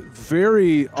a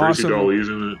very Tracy awesome Dawley's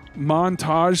in it.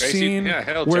 montage Tracy- scene yeah,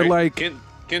 hell, where Jake, like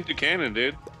Kent Buchanan,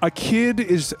 dude. a kid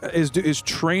is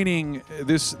training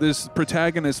this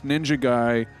protagonist ninja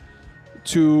guy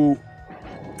to,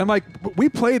 and like we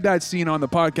played that scene on the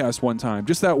podcast one time,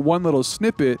 just that one little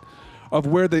snippet of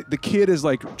where the kid is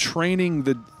like training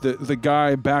the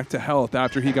guy back to health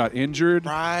after he got injured.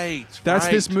 right. That's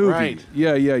right, this movie. Right.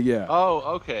 Yeah. Oh,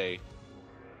 okay.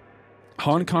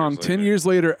 Hong Kong, 10 years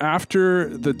later, after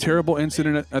the terrible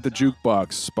incident at the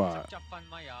jukebox spot.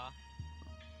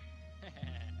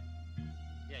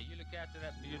 Yeah, you look after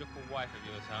that beautiful wife of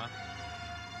yours, huh?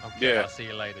 Okay, Yeah. I'll see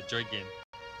you later. Drinking.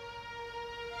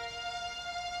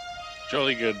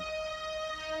 Jolly good.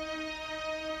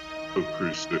 A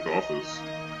pretty sick office.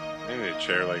 Maybe a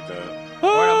chair like that.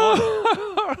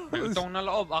 May utong na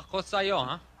loob ako sa'yo,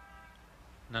 huh?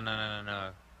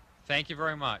 No. Thank you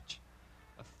very much.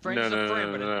 A friend is a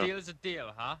friend, but a deal is a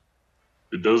deal, huh?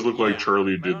 It does look like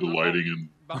Charlie did the lighting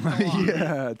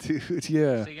Yeah, dude,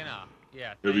 yeah. Sige na.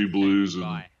 Yeah. Heavy blues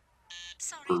and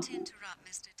Sorry to interrupt,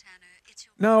 Mr. Tanner. It's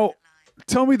your Now,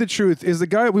 tell me the truth. Is the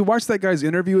guy, we watched that guy's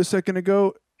interview a second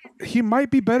ago. He might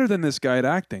be better than this guy at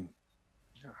acting.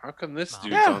 How come this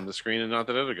dude's on the screen and not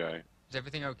that other guy? Is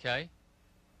everything okay?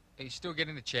 Are you still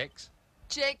getting the checks?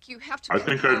 Jake, you have to. I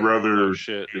think I'd rather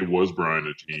it was Brian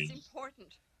a teen. It's important.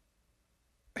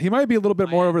 He might be a little bit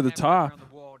more over the top.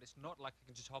 It's not like you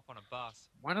can just hop on a bus.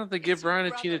 Why don't they give Brian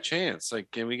and Teen a chance? Like,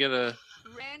 can we get a...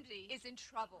 Randy is in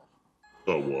trouble.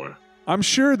 Oh, why? I'm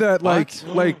sure that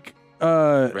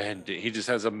Randy, he just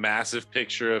has a massive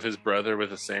picture of his brother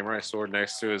with a samurai sword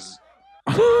next to his...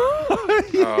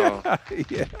 yeah.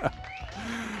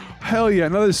 Hell yeah,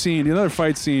 another scene, another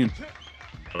fight scene.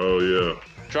 Oh, yeah.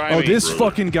 Try me, this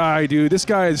brother. fucking guy, dude. This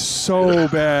guy is so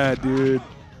bad, dude.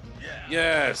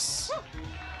 Yes.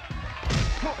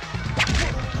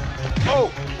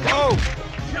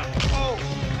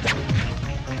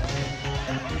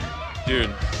 Dude,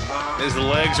 his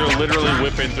legs are literally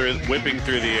whipping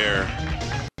through the air.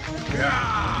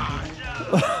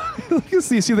 You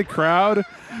see the crowd?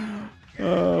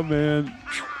 Oh man.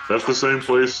 That's the same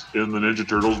place in the Ninja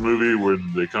Turtles movie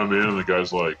when they come in and the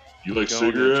guy's like, "You like Go,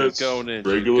 cigarettes? Ninja, go, Ninja,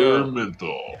 Regular go." or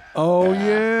menthol?" Oh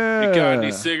yeah. You got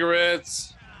any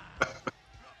cigarettes?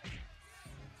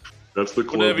 That's the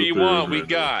club. Whatever that you they're want, in we right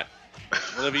got.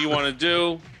 Whatever you want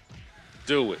to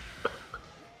do it.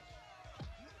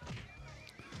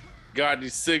 Got any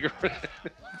cigarettes?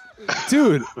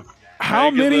 Dude, how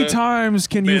many Regular times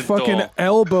can you menthol. fucking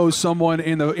elbow someone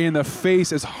in the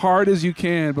face as hard as you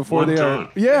can before One they time.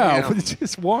 are? Yeah, Damn.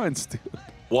 just once, dude.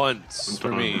 Once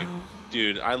for me.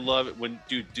 Dude, I love it when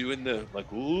doing the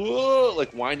whoa,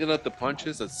 like winding up the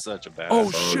punches. That's such a badass. Oh, now.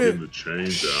 shit. Getting the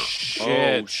chains out.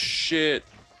 Oh shit!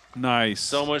 Nice.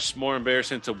 So much more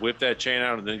embarrassing to whip that chain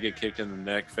out and then get kicked in the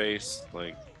neck, face.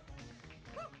 Like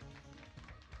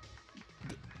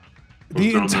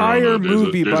The Well, entire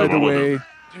movie, there's by a the lot of way, them.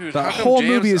 Dude, the how come whole James-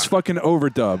 movie is fucking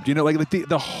overdubbed. You know, like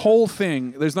the whole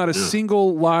thing. There's not a Yeah.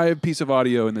 single live piece of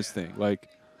audio in this thing. Like,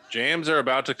 Jams are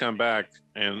about to come back,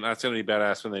 and that's gonna be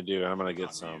badass when they do. And I'm gonna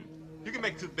get some. You can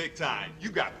make it to the big time. You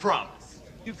got promise.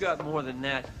 You've got more than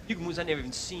that. You can moves I never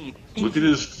even seen. Look at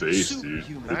his face, dude.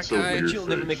 Superhuman. It's so That guy, weird. You'll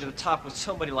never face. make it to the top with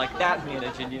somebody like that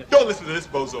managing you. Don't listen to this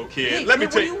bozo kid. Hey, Let me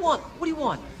man, tell what do you. you want? What do you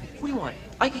want? What do you want?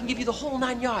 I can give you the whole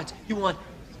 9 yards. You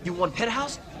want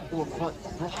penthouse or what?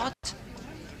 Broad?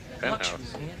 Penthouse.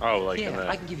 Luxury, man. Oh, like in yeah, that.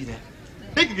 I can give you that.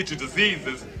 He can get you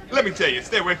diseases. Let me tell you,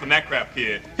 stay away from that crap,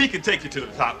 kid. He can take you to the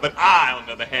top, but I, on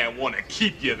the other hand, want to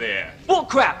keep you there. Bull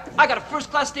crap! I got a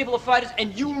first-class stable of fighters,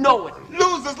 and you know it.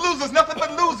 Losers, nothing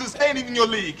but losers. They ain't even your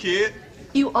league, kid.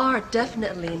 You are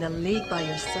definitely in a league by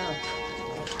yourself.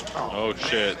 Oh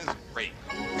shit! This is great.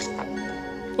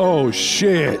 oh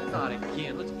shit. Not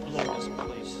again. Let's blow this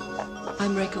place.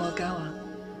 I'm Reiko Ogawa.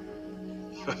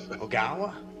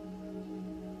 Ogawa?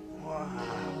 Wow,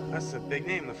 that's a big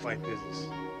name in the fight business.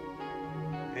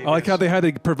 Hey, I like how they had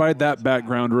to provide that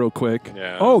background real quick.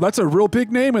 Yeah. Oh, that's a real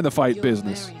big name in the fight You're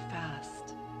business. very fast.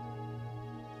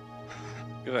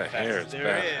 Look at that hair. It's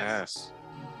There it badass.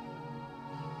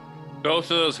 Both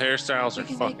of those hairstyles You are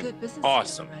can make fucking good business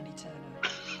awesome. together,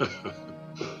 Randy Turner.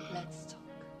 Let's talk.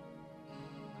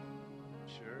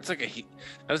 It's like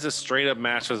that is a straight up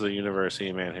match as a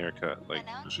University Man haircut. Like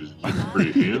She's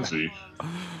pretty handsy.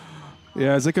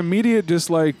 Yeah, it's like immediate, just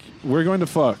like, we're going to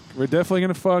fuck. We're definitely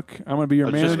going to fuck. I'm going to be your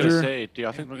I was just manager. gonna say, do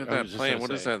y'all think look at I that was just plane. gonna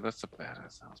What is say, that? That's a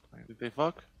badass house plane. Did they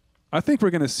fuck? I think we're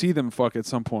going to see them fuck at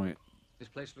some point. This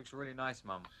place looks really nice,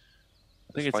 Mum.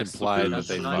 I think it's Spice implied the that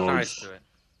food. they Nice. fucked. Nice. to it.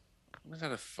 What is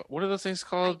that? What are those things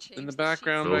called in the changed the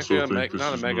background? sheets. I Back there? also think this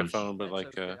Not a is nice. megaphone, but like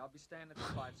okay. a I'll be staying at the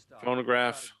 5-star.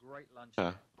 phonograph. Got a great lunch.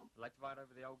 Huh. I'd like to ride over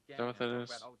the old gang that what that and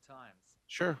talk is? about old times.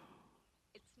 Sure.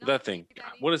 That thing.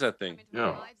 What is that thing?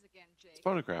 Yeah. It's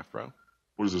phonograph, bro.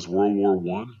 What is this, World War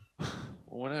One?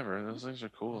 Whatever. Those things are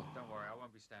cool. Don't worry, I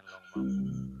won't be staying long,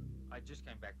 Mum. I just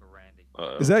came back for Randy.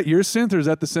 Uh-oh. Is that your synth or is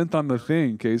that the synth on the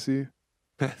thing, Casey?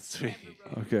 That's me.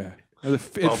 Okay. It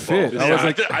fit. Yeah, I was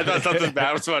like, I thought something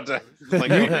bad was about to. Like,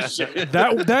 oh, shit.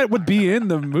 that would be in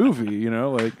the movie, you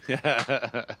know, like,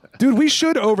 dude, we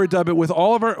should overdub it with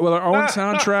all of our own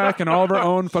soundtrack and all of our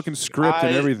own fucking script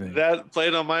and everything. That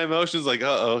played on my emotions. Like,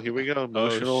 here we go.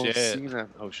 Emotional shit. scene.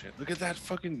 Oh shit! Look at that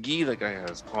fucking gi that guy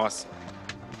has. Awesome.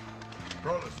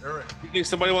 You think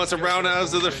somebody wants to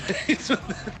roundhouse to the face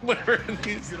with wearing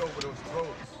these?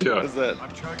 Yeah. What is that?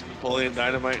 Napoleon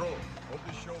Dynamite.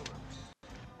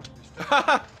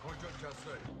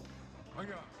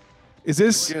 Is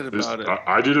this? Forget about it.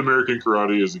 I did American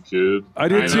Karate as a kid. I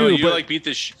did I know, too. you But like beat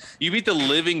the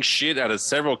living shit out of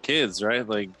several kids, right?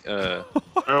 Like, I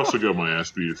also got my ass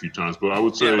beat a few times, but I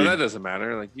would say yeah, but that doesn't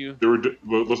matter. Like you. there were.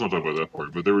 Well, let's not talk about that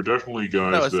part. But there were definitely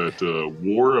guys that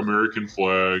wore American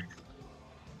flag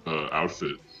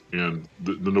outfits, and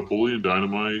the Napoleon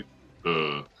Dynamite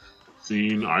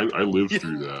scene. I lived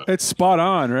through that. it's spot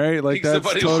on, right? Like that's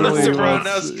somebody totally. wants to what's-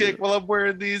 roundhouse kick while I'm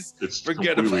wearing these. It's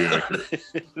Forget completely about accurate.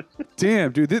 it.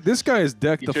 Damn, dude, this guy is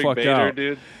decked You the drink fuck Vader, out.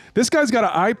 dude. This guy's got an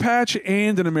eye patch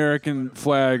and an American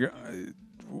flag.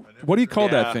 What do you call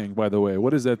that Yeah. thing, by the way?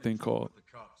 What is that thing called?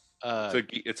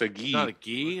 It's a gi. Not a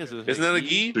gi. Isn't that a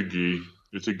gi? It's a gi.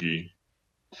 It's a gi.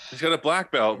 He's got a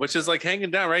black belt, which is like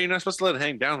hanging down, right? You're not supposed to let it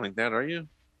hang down like that, are you?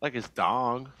 Like his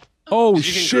dong. Oh You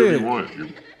can Whatever shit! you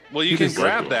want. Well, you He can just-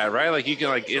 grab that, right? Like you can,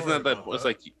 like, isn't that the? It's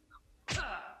like.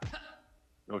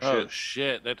 Oh shit! Oh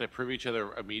shit! They have to prove each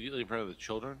other immediately in front of the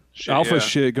children. Shit, Alpha yeah.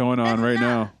 shit going on right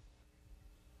now.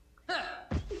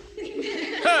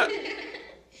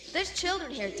 There's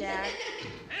children here, Dad.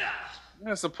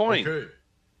 That's the point. Okay.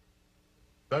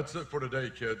 That's it for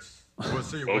today, kids. We'll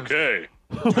see you Okay.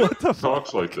 What the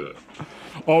Talks like that.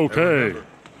 Okay.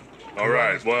 All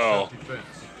right. Well.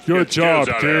 Good job,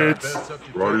 out there. kids.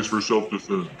 Karate's for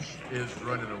self-defense. Is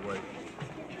running away.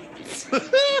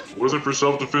 Wasn't for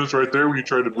self-defense right there when you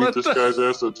tried to beat this guy's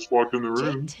ass that just walked in the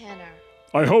room. Tanner.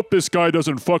 I hope this guy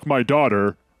doesn't fuck my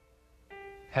daughter.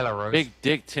 Hello, Rose. Big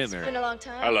dick It's been Tinner. a long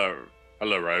time.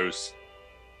 Hello, Rose.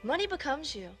 Money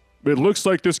becomes you. It looks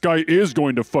like this guy is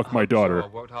going to fuck my daughter. Sure,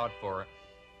 I worked hard for it.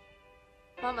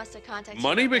 Mom must have contacted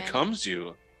Money you about becomes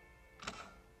you.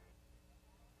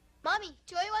 Mommy,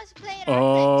 Joey wants to play in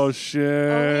Oh Oh,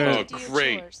 shit! do your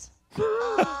great. chores. Do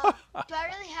I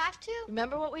really have to?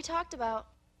 Remember what we talked about.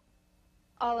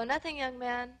 All or nothing, young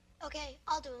man. Okay,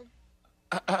 I'll do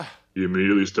them. He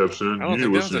immediately steps in. I don't You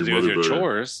think need that to has listen to to do your with mother your better.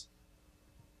 chores.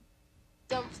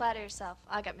 Don't flatter yourself.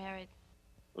 I got married.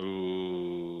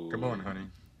 Ooh. Come on, honey.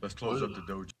 Let's close up the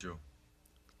dojo.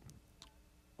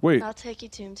 Wait, I'll take you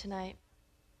to him tonight.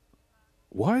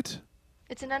 what?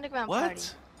 It's an underground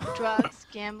What? party. Drugs,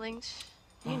 gambling,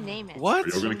 you name it. What?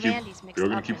 Y'all gonna Some keep? Mandy's mixed Y'all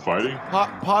gonna up keep in it. fighting?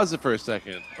 Pause it for a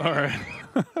second. All right.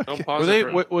 Don't pause Were they? it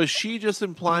for- Was she just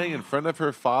implying in front of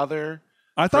her father?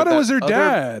 I thought For it was that her other-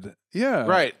 dad. Yeah.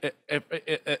 Right.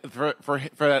 For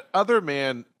that other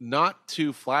man not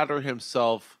to flatter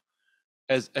himself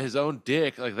as his own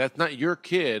dick, like that's not your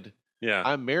kid. Yeah.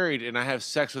 I'm married and I have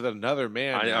sex with another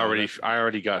man. I now.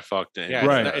 already got fucked in. Yeah,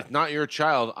 Right. It's not your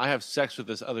child. I have sex with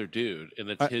this other dude, and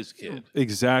it's his kid.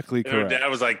 Exactly And her correct. dad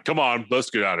was like, "Come on,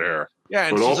 let's get out of here." Yeah,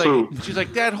 and But also- she's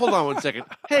like, Dad, hold on one second.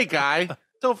 Hey, guy,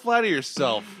 don't flatter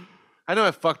yourself. I know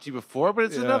I fucked you before, but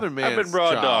it's Yeah. another man's I've been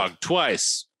raw child. dog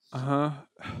twice. Uh huh.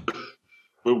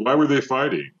 But why were they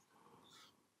fighting?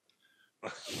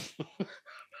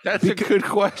 That's a good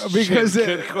question. Because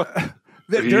Good question.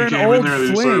 He they're an came old in there and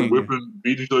they started fling.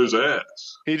 beating each other's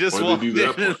ass. He just Why'd walked they in do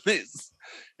that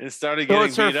and started So getting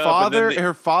it's her beat up. father, And then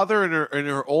her father, and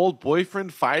her old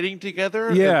boyfriend fighting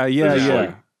together. Yeah, yeah, It's yeah.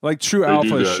 like- Like true They do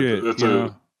alpha that. shit. That's you a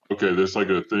know? okay. That's like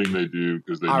a thing they do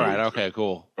because they. All know right. it's- Okay.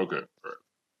 Cool. Okay. All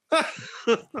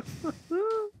right.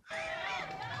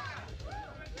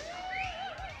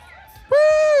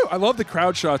 Woo! I love the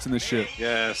crowd shots in this shit.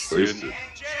 yes, dude. Wasted.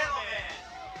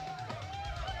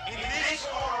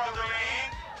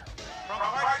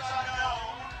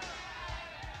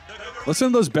 Listen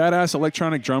to those badass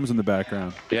electronic drums in the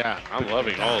background. Yeah, I'm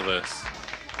loving all of this.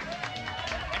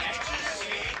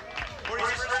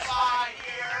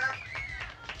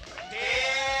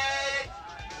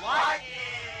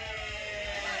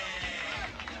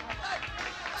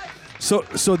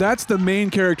 So that's the main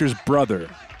character's brother.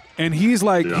 And he's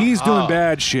like Yeah. he's doing Oh.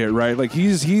 bad shit, right? Like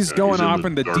he's going he's in off the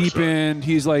in the dark deep side. end.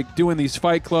 He's like doing these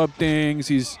fight club things.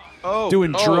 He's Oh,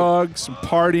 doing drugs and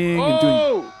partying and doing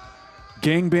Oh,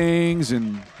 gangbangs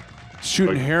and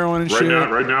shooting Like, heroin and Right shit.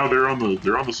 now, they're on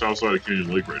the south side of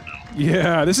Canyon Lake right now.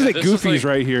 Yeah, this is at this is Goofy's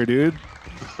like- right here, dude.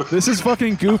 This is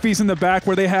fucking Goofy's in the back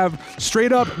where they have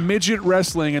straight up midget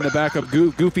wrestling in the back of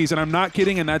Goofy's, and I'm not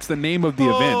kidding, and that's the name of the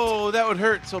event. Oh, that would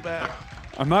hurt so bad.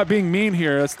 I'm not being mean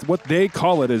here. That's what they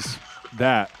call it, is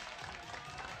that.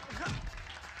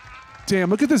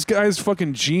 Damn, look at this guy's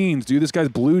fucking jeans, dude. This guy's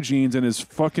blue jeans and his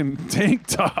fucking tank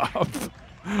top.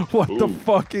 What the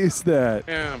fuck is that?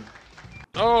 Damn.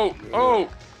 Oh.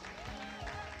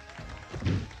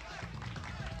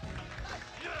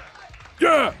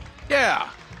 Yeah. Yeah.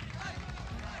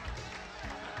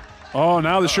 Oh,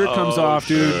 now the shirt comes off,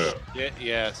 dude.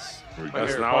 Yes.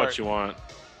 That's not what you want.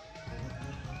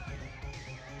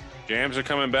 Jams are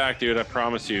coming back, dude. I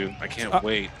promise you. I can't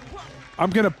wait. I'm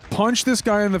going to punch this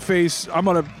guy in the face. I'm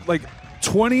going to, like,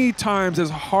 20 times as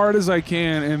hard as I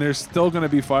can, and they're still going to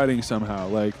be fighting somehow.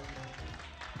 Like,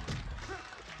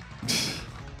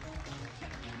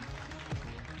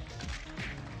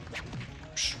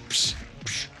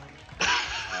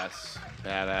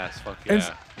 Badass. Fuck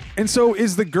yeah. And so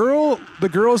is the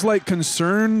girl's like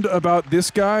concerned about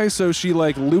this guy, so she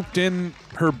like looped in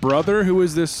her brother, who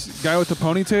is this guy with the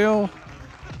ponytail?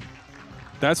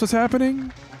 That's what's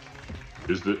happening?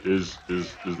 Is that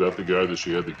the guy that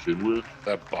she had the kid with?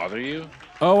 That bother you?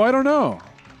 Oh, I don't know.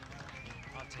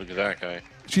 Look at that guy.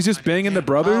 She's just banging the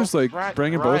brothers,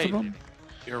 banging both of them?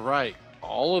 You're right.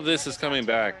 All of this is coming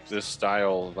back, this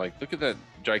style. Like, look at that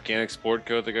gigantic sport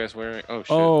coat the guy's wearing. Oh,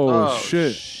 shit. Oh,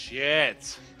 shit.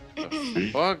 Shit.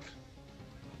 Fuck.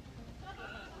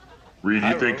 Reed,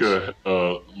 you think a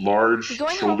large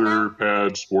shoulder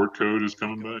pad sport coat is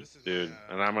coming back? Dude,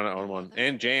 and I'm going to own one.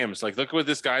 And jams. Like, look what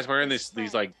this guy's wearing.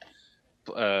 These like,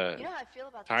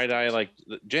 tie-dye, like,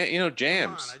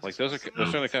 jams. Like, those are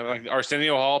going to come, like,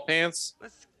 Arsenio Hall pants.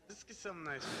 Let's get something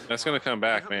nice. That's going to come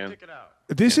back, man.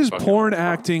 This is porn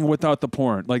acting without the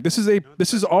porn. Like, this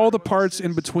is all the parts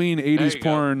in between 80s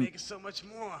porn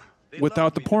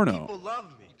without the porno.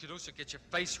 You could also get your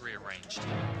face rearranged.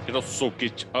 It'll also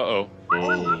get you. Oh,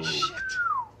 shit.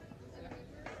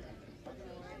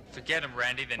 Forget him,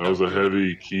 Randy. That was a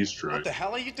heavy key strike. What the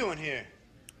hell are you doing here?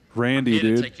 Randy, I'm here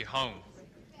to dude. take you home.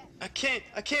 I can't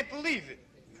believe it.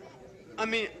 I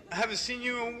mean, I haven't seen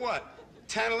you in what?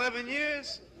 10, 11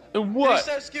 years? In what? He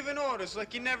starts giving orders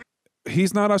like you never.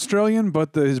 He's not Australian,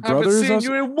 but his brother is. Haven't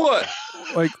seen you in what?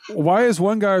 Like, why is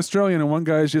one guy Australian and one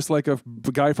guy is just like a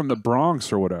guy from the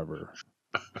Bronx or whatever?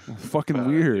 Fucking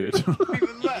weird.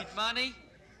 You need money?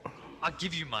 I'll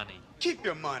give you money. Keep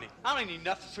your money. I don't need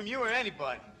nothing from you or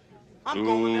anybody. I'm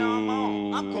going down on my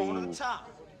own. I'm going to the top.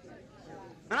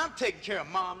 And I'm taking care of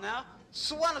Mom now.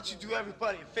 So why don't you do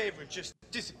everybody a favor and just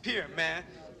disappear, man?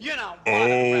 You're not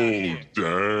wanted around here.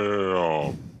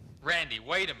 Damn. Randy,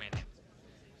 wait a minute.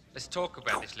 Let's talk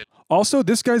about this little. Also,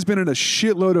 this guy's been in a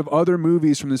shitload of other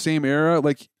movies from the same era.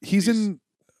 Like, he's in,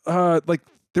 like,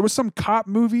 there was some cop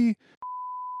movie.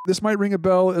 This might ring a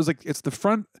bell. It was like, it's the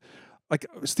front, like,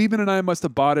 Steven and I must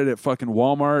have bought it at fucking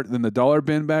Walmart in the dollar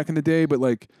bin back in the day, but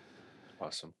like,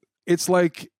 awesome. It's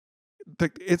like,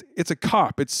 it's a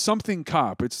cop. It's something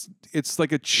cop. It's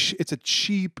like it's a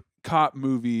cheap cop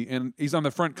movie, and he's on the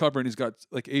front cover and he's got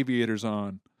like aviators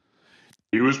on.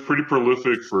 He was pretty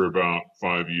prolific for about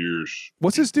 5 years.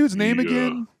 What's this dude's name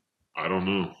again? I don't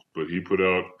know, but he put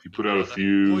out a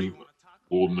few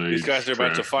golden age. These guys are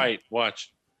about to fight.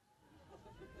 Watch.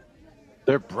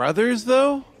 They're brothers,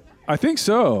 though? I think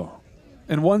so.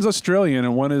 And one's Australian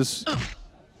and one is.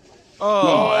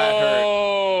 Oh, that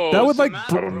hurt. That would like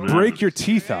break your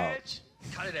teeth out.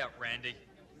 Cut it out, Randy.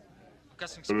 I've got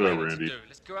some Cut it out, explaining to Randy. do.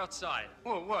 Let's go outside.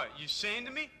 What? You saying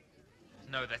to me?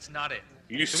 No, that's not it.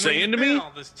 You Then where saying you to been me?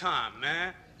 all this time,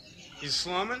 man? You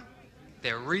slumming?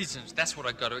 There are reasons. That's what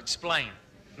I got to explain.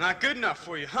 Not good enough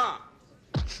for you, huh?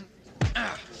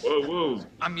 Whoa.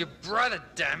 I'm your brother,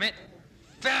 damn it.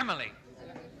 Family.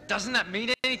 Doesn't that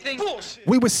mean anything? Bullshit.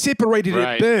 We were separated at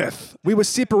Right. birth. We were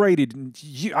separated.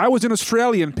 I was in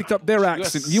Australia and picked up their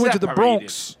accent. You went to the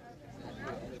Bronx.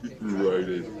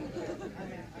 Right.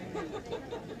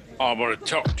 I'm going to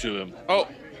talk to him. Oh.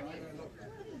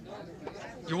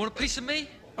 You want a piece of me?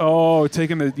 Oh,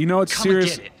 taking the. You know it's Come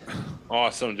serious. and get it.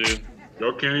 Awesome, dude.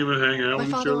 Y'all can't even hang out My with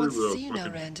each father other. wants to though. see you now,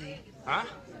 Randy. Huh?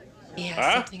 He has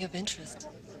Huh? something of interest.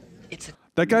 It's a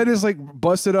That guy just like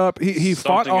busted up. He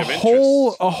fought Something a of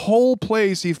interest. whole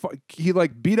place. He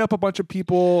like beat up a bunch of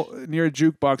people near a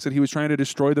jukebox that he was trying to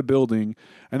destroy the building.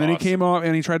 And then he came off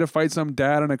and he tried to fight some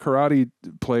dad in a karate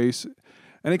place.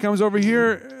 And he comes over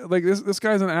here like this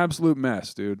guy's an absolute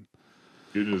mess, dude.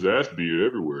 Getting his ass beat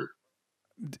everywhere.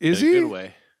 Is In a he? good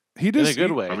way. He In just a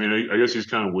good way. I mean, I guess he's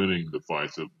kind of winning the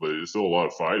fights, but it's still a lot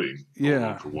of fighting. going Yeah.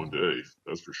 on for one day.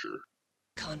 That's for sure.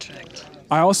 contract.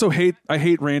 I also hate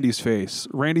Randy's face.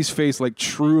 Randy's face like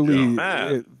truly Yeah.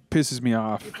 it pisses me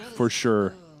off for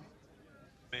sure.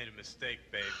 Made a mistake,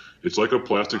 babe. It's like a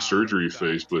plastic surgery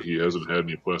face, but he hasn't had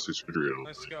any plastic surgery. I don't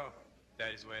Let's think. go.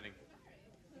 Daddy's waiting.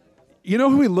 You know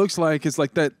who he looks like? Is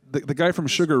like that the guy from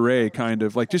Sugar Ray, kind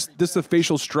of like just the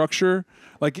facial structure.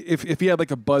 Like if he had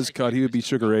like a buzz cut, he would be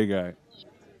Sugar Ray guy.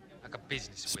 Like a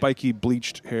business. Spiky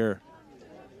bleached hair.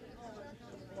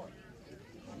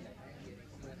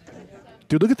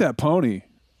 Dude, look at that pony.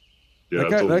 Yeah, That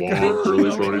it's guy- a that guy- long curly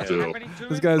ponytail.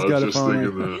 This guy's I was got a just pony.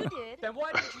 thinking that. Then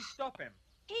why did you stop him?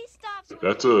 He stops.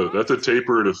 That's a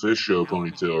taper at a fish show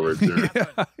ponytail right there.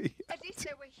 At least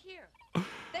they were here.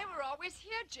 They were always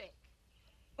here, Jake.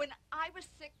 When I was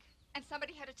sick and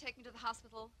somebody had to take me to the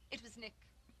hospital, it was Nick.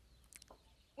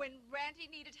 When Randy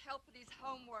needed help with his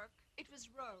homework, it was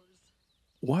Rose.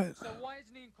 What? So why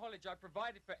isn't he in college? I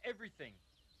provided for everything.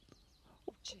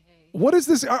 What is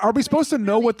this? Are we supposed to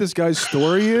know what this guy's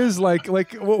story is? Like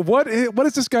what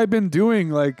has this guy been doing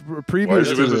like Why previous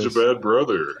has to he been this? such a bad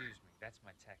brother?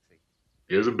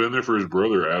 He hasn't been there for his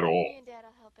brother at all. Me and Dad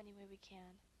will help any way we can.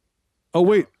 Oh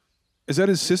wait, is that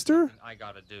his sister? I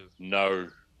gotta do. No.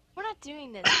 We're not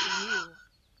doing this for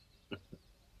you.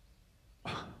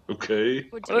 Okay.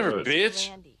 We're doing Whatever, this for bitch.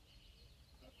 Randy.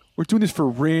 We're doing this for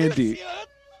Randy.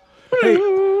 Hey,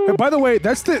 by the way,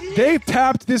 they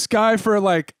tapped this guy for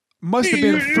like must have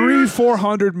been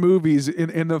 300-400 movies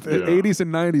in the 80s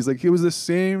and 90s. Like he was the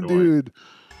same dude.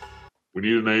 We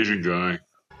need an Asian guy.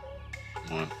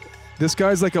 Come on. This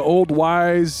guy's like an old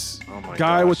wise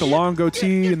guy with the long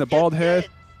goatee and the bald head.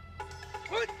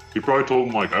 He probably told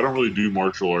him like, I don't really do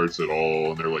martial arts at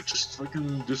all, and they're like, just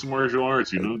fucking do some martial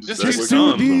arts, you know? Just act do like some.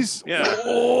 you're doing These Yeah.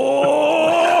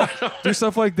 do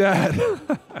stuff like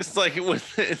that. It's like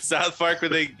in South Park where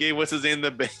they gave what's his name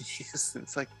the bass.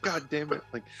 It's like, God damn it!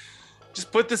 Like,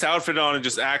 just put this outfit on and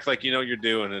just act like you know what you're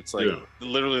doing. It's like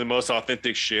literally the most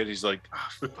authentic shit. He's like,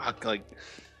 oh, fuck, like,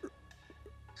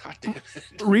 God damn it.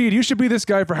 Reed, you should be this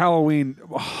guy for Halloween,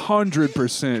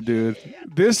 100%, dude.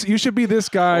 You should be this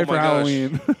guy Oh for my gosh.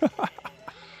 Halloween.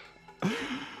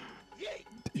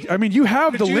 I mean, you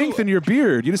have the length in your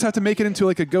beard. You just have to make it into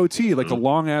like a goatee, like a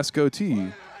long ass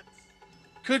goatee.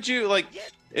 Could you like,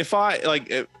 if I like,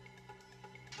 You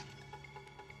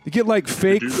get like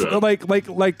fake, do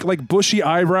that. like bushy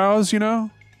eyebrows, you know?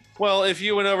 well, if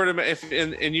you went over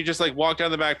to and you just like walk down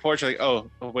the back porch, like, oh,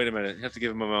 wait a minute, you have to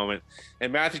give him a moment,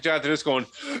 and Matthew's out there just going,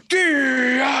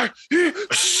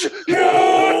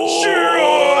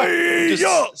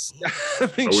 just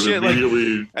stabbing I would shit, like,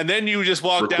 immediately and then you just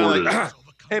walk down record like, it.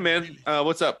 hey man,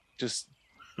 what's up? Just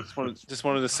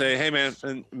wanted to say, hey man,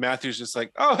 and Matthew's just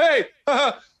like, oh hey,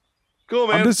 cool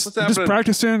man, I'm just what's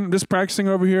happening? practicing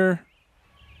over here.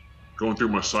 going through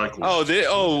my cycles. Oh,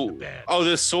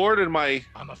 this sword and my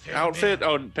outfit.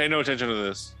 Oh, pay no attention to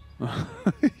this.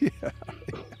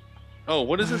 Oh,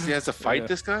 what is this? He has to fight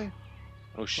this guy?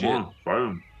 Oh shit! Come on, fight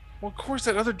him. Well, of course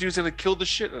that other dude's gonna kill the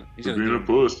shit. He's You're gonna being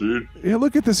do a puss, dude. Yeah,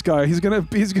 look at this guy. He's gonna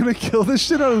kill the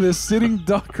shit out of this sitting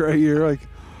duck right here. Like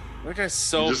that guy's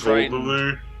so You just hold frightened. him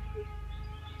there.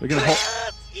 they're gonna hold.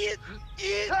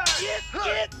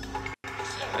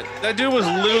 That dude was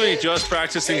literally just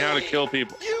practicing how to kill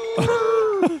people.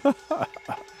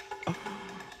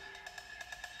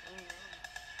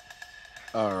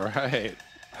 All right.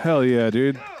 Hell yeah,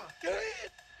 dude.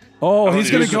 Oh, I'm he's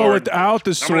gonna gonna use go sword. without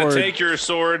the I'm sword. gonna take your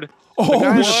sword. The Oh,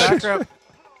 guy in the shit. background.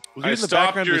 The dude I in the stopped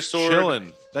background your is sword.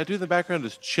 chilling. That dude in the background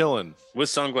is chilling. With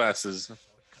sunglasses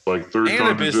Like third and a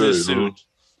time business today, huh?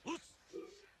 suit.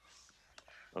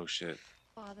 Oh shit!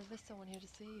 Father, there's someone here to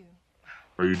see you.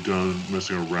 Are you done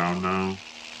messing around now?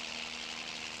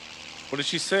 What did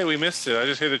she say? We missed it. I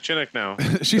just hear the Chinook now.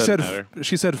 she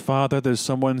said, "Father, there's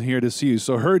someone here to see you."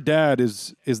 So her dad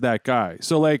is that guy.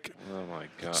 So like, Oh my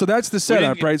god. so that's the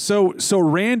setup, get- right? So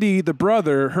Randy, the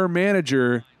brother, her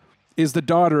manager, is the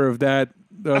daughter of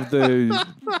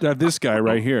of this guy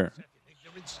right here. I'm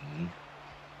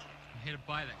here to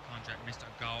buy that contract, Mr.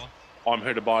 Ogawa. I'm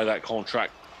here to buy that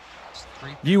contract.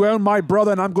 You own my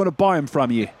brother, and I'm going to buy him from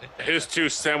you. Here's 2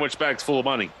 sandwich bags full of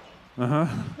money.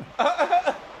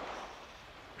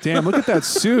 Damn, look at that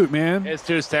suit, man. It's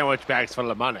 2 sandwich bags full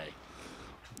of money.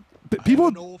 People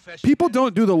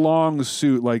don't do the long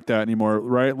suit like that anymore,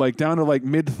 right? Like down to like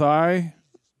mid thigh.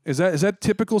 Is that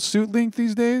typical suit length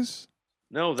these days?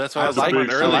 No, that's what I was like talking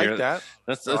it. I earlier. like that.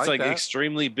 That's I like like that.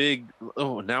 extremely big.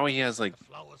 Oh, now he has like.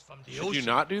 Should you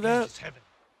not do that?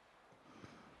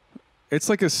 It's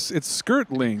like it's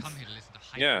skirt length.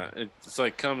 Yeah, it's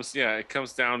like it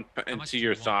comes down into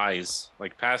your thighs,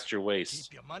 like past your waist.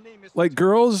 Like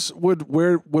girls would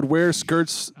wear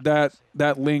skirts that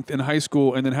length in high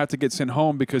school and then have to get sent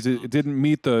home because it didn't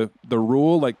meet the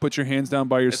rule. Like put your hands down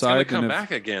by your It's side. gonna come and if-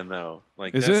 back again though.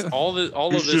 Like Is that's it? all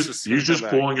of this is. He's just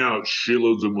pulling out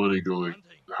shitloads of money, going,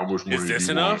 "How much money Is this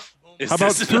do you enough? Is How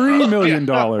about this $3 enough? million?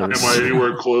 want?" Am I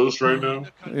anywhere close right now?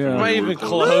 Yeah. Am I even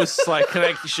close? Like,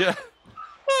 should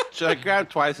I grab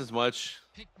twice as much?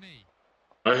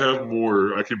 I have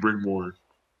more. I can bring more.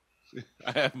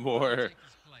 I have more.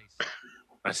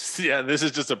 Yeah, this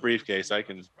is just a briefcase.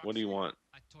 What do you want?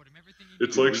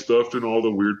 It's like stuffed in all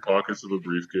the weird pockets of a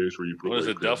briefcase where you put. What is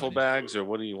like, it, duffel bags, or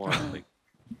what do you want? Like,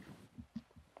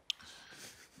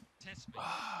 Test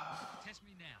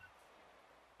me now.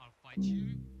 I'll fight you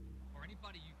or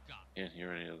anybody you've got. can't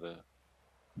hear any of the.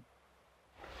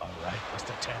 All right,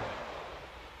 Mr. Tanner.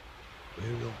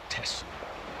 We will test you.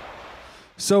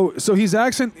 So he's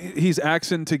axing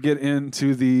to get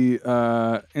into the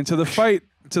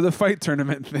fight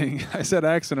tournament thing. I said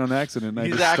accent on accident. I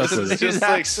He's just stuck axing- with it. he's Just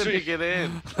like axing to get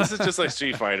in. This is just like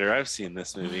Street Fighter. I've seen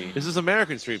this movie. This is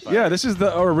American Street Fighter. Yeah, this is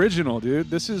the original, dude.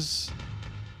 This is.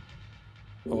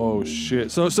 Oh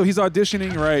shit! So he's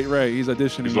auditioning, right? He's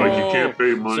auditioning. He's like, you can't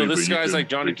pay money. So this but you guy's can like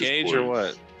Johnny make this Cage play. or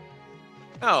what?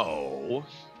 No.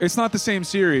 It's not the same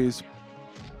series.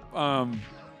 But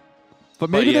But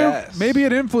maybe yes. maybe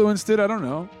it influenced it. I don't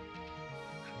know.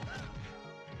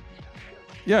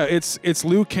 Yeah, it's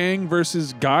Liu Kang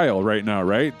versus Guile right now,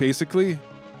 right? Basically,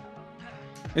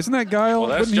 isn't that Guile? Well,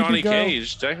 that's Wouldn't he be Johnny Guile?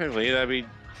 Cage. Technically, that'd be.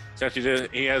 Actually,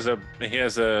 he has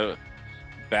a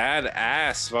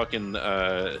badass fucking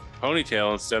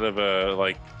ponytail instead of a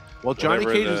like. Well, Johnny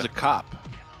whatever Cage the- is a cop.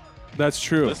 That's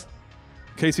true.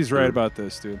 Casey's right about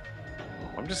this, dude.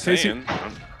 I'm just Casey- saying.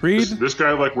 Reed. This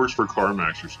guy like works for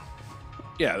CarMax or something.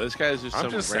 Yeah, this guy's just I'm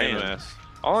some just random saying. ass.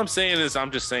 All I'm saying is I'm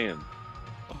just saying.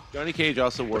 Johnny Cage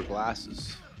also wore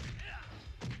glasses.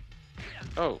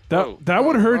 Oh, That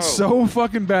would hurt so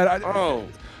fucking bad.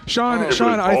 Sean, Yeah,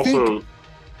 Sean, but I think also,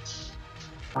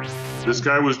 this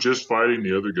guy was just fighting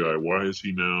the other guy. Why is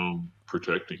he now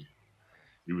protecting him?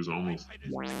 He was almost.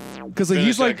 because Finish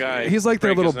he's that like guy. he's like their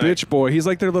Break little his neck. bitch boy. He's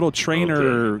like their little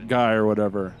trainer guy or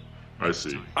whatever. I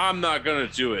see. I'm not gonna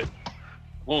do it.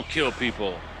 Won't kill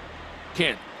people.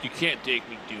 You can't make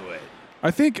me do it.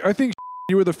 I think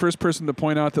you were the first person to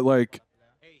point out that like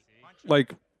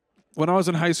when I was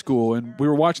in high school and we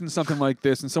were watching something like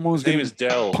this and someone was His name getting is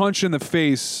Dell. punched in the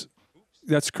face.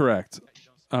 That's correct.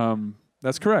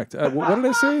 That's correct. What did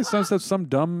I say? Some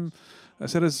dumb. I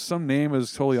said some name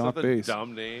is totally off Something base.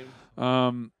 dumb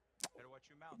name.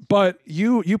 But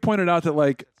you pointed out that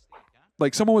like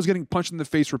someone was getting punched in the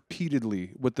face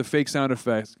repeatedly with the fake sound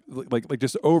effects, like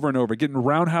just over and over, getting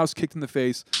roundhouse kicked in the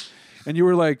face, and you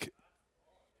were like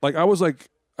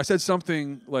I said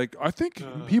something like I think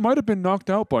he might have been knocked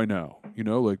out by now,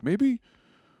 like maybe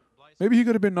he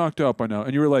could have been knocked out by now,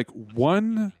 and you were like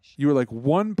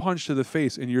one punch to the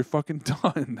face and you're fucking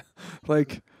done,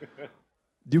 like.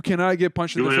 You cannot get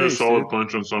punched You in the land a face. solid Dude.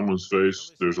 punch on someone's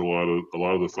face. There's a lot of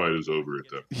the fight is over at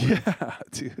that point. Yeah,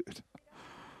 dude.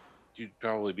 You'd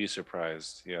probably be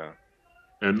surprised. Yeah.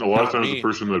 And a lot of Not times me. the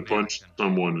person that punched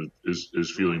someone is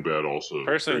feeling bad also.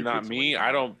 Personally, Very not quickly. me.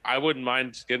 I wouldn't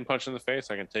mind getting punched in the face.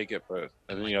 I can take it, but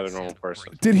as any other normal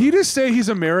person. Did he just say he's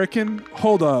American?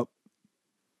 Hold up.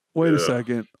 Wait a Yeah.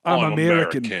 second. Oh, I'm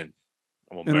American. I'm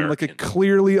And in like a American.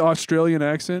 clearly Australian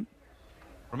accent.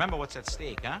 Remember what's at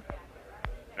stake, huh?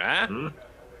 Huh?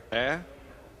 Eh?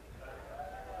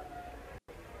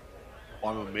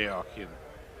 I'm American.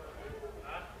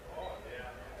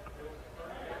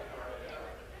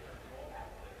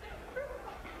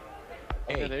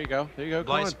 Hey, There you go. There you go.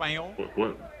 Go habla on. español?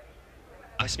 What?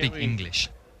 I speak English.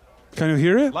 Can you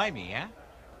hear it? Lie me, yeah?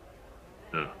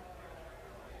 Yeah.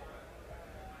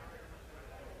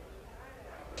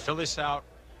 Fill this out.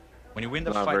 When you win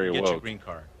the Not fight, very you get your woke. green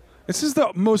card. This is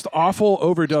the most awful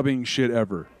overdubbing shit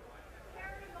ever.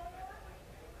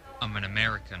 I'm an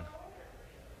American.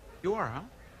 You are, huh?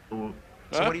 Well,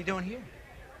 So what are you doing here?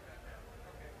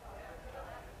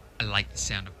 I like the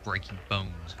sound of breaking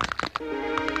bones.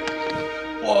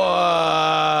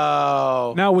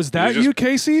 Whoa. Now, was that just- you,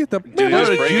 Casey? The he No,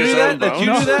 just did break you his do that? own Did you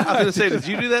bones? do that? I was gonna say, did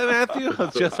you do that, Matthew? I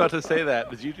was just about to say that.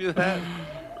 Did you do that?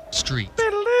 Street.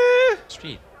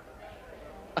 Street.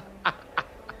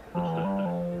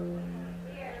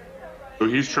 So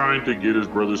he's trying to get his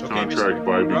brother's Okay, contract Mr.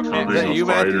 by Ruckman. becoming Is that a you,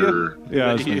 Matthew? fighter.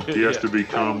 Yeah, Is that you? He has to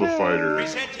become a fighter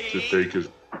to take his.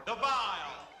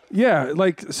 Yeah,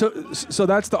 like so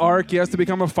that's the arc. He has to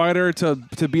become a fighter to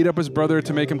beat up his brother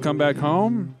to make him come back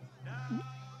home.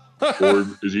 Or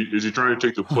is he trying to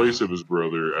take the place of his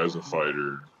brother as a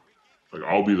fighter? Like,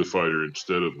 I'll be the fighter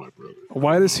instead of my brother.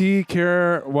 Why does he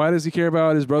care? Why does he care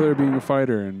about his brother being a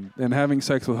fighter and having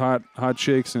sex with hot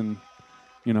chicks and,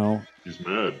 you know? He's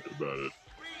mad about it.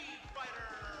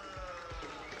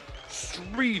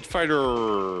 Street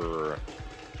Fighter.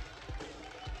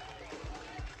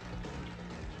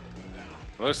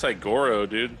 Looks like Goro,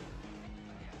 dude.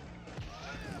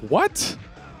 What?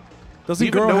 Doesn't You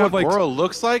even Goro know have what like? Goro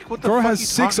looks like? What the Goro fuck has you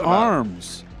 6 talking about?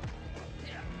 arms.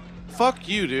 Fuck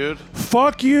you, dude.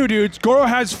 Fuck you, dude. Goro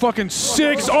has fucking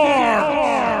 6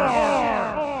 arms.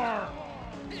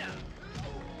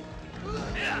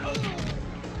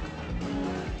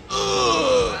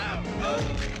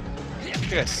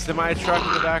 Got a semi truck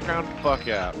in the background. Fuck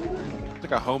yeah. It's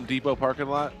like a Home Depot parking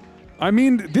lot. I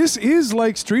mean, this is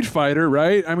like Street Fighter,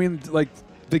 right? I mean, like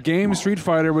the game Street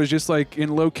Fighter was just like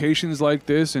in locations like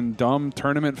this and dumb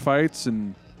tournament fights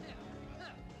and.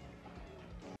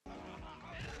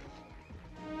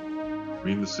 I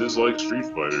mean, this is like Street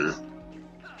Fighter.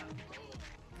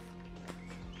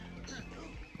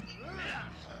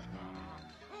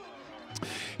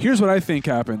 Here's what I think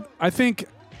happened. I think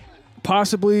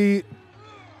possibly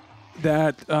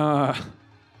that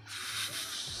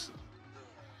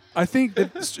I think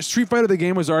that Street Fighter the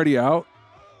game was already out,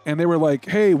 and they were like,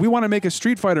 "Hey, we want to make a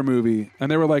Street Fighter movie," and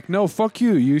they were like, "No, fuck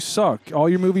you, you suck. All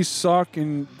your movies suck,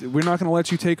 and we're not going to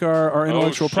let you take our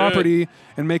intellectual property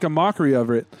and make a mockery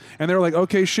of it." And they were like,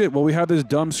 "Okay, shit. Well, we have this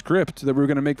dumb script that we're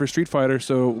going to make for Street Fighter.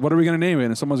 So what are we going to name it?"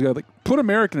 And someone's got to like put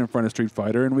American in front of Street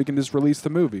Fighter, and we can just release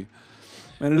the movie.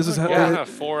 And it is Doesn't Goro have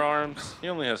 4 arms? He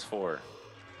only has 4.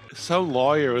 Some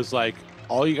lawyer was like,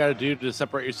 all you got to do to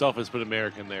separate yourself is put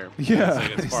American there. Yeah.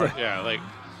 It's like, yeah, like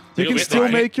You can still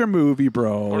make your movie,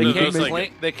 bro. They You can't, can make-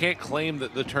 claim, they can't claim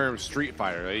the term Street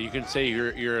Fighter. Like, you can say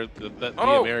you're the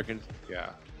Oh. American. Yeah.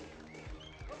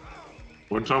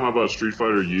 One time I bought Street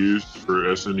Fighter used for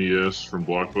SNES from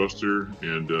Blockbuster,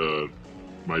 and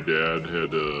my dad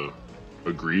had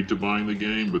agreed to buying the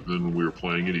game, but then when we were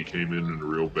playing it, he came in a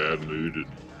real bad mood, and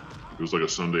it was like a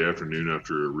Sunday afternoon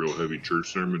after a real heavy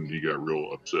church sermon. He got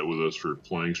real upset with us for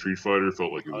playing Street Fighter,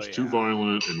 felt like it was too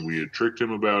violent, and we had tricked him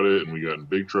about it, and we got in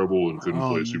big trouble and couldn't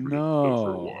play Super Nintendo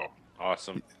for a while.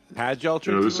 Awesome. Had y'all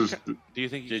You know, tricked this him? is Do you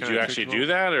think Did you actually do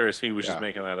that, or is he was just Yeah.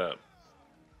 making that up?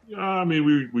 I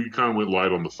mean, we kind of went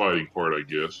light on the fighting part, I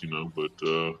guess, you know, but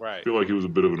I Right. feel like it was a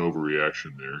bit of an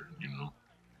overreaction there, you know.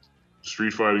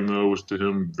 Street fighting, though, was to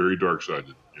him very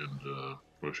dark-sided, and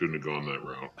I shouldn't have gone that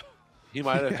route. He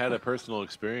might have had a personal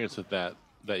experience with that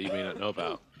you may not know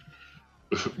about.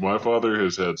 My father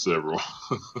has had several.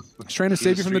 He's trying to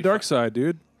save you from the dark side,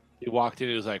 dude. He walked in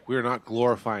and he was like, "We're not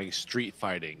glorifying street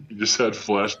fighting." He just had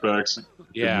flashbacks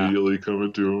Yeah. immediately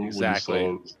coming to him Exactly.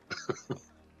 when he saw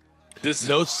This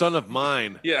no son of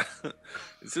mine. Yeah.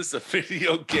 Is this a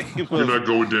video game? You're not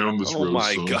going down this oh road,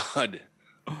 my son. god.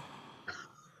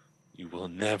 You will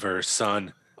never,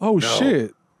 son. Oh, No.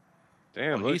 shit.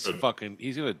 Damn, he's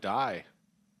he's gonna die.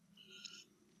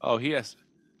 Oh, he has.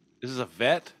 This is a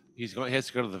vet. He has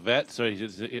to go to the vet, so he's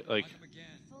just, like.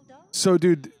 So,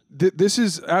 dude, this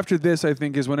is after this. I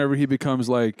think is whenever he becomes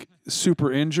like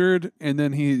super injured, and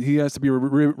then he has to be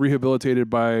rehabilitated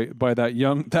by that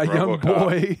young RoboCop.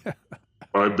 boy.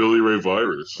 By Billy Ray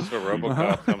Virus. That's where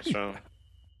RoboCop comes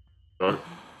from.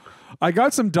 I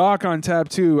got some Doc on tap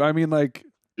too. I mean, like,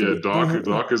 Yeah,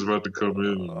 Doc is about to come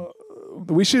in.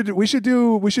 we should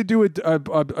do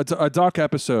a Doc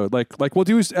episode. Like we'll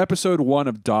do episode 1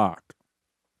 of Doc.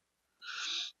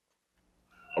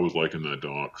 I was liking that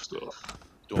Doc stuff.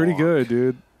 Pretty good,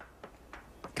 dude.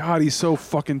 God, he's so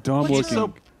fucking dumb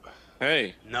looking.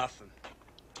 Hey. Nothing.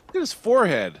 Look at his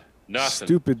forehead. Nothing.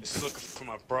 Stupid. Just looking for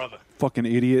my brother. Fucking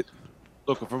idiot.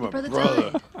 Looking for my brother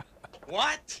brother. died.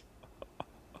 What?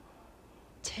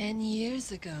 10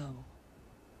 years ago.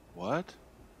 What?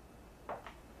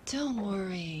 Don't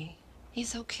worry.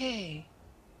 He's okay.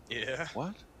 Yeah.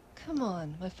 What? Come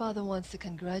on. My father wants to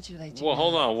congratulate you. Well,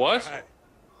 hold on. What?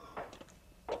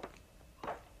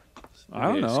 I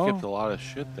don't Yeah, know. Skipped a lot of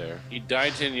shit there. He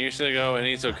died 10 years ago and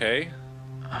he's okay?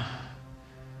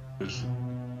 Just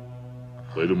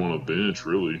laid him on a bench,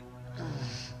 really.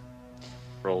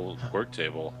 Roll work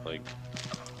table. Like.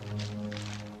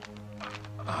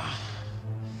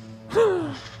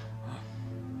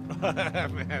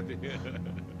 Man, dude.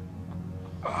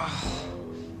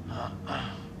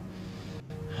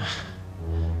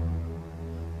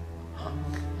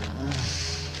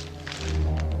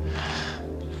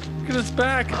 Look at his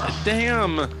back.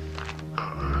 Damn.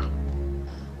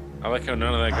 I like how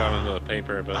none of that got into the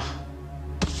paper, but.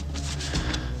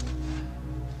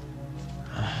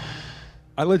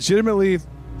 I legitimately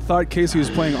thought Casey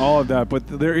was playing all of that, but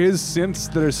there is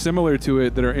synths that are similar to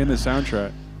it that are in the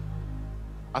soundtrack.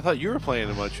 I thought you were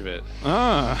playing a bunch of it.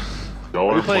 Ah.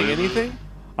 Are you playing anything?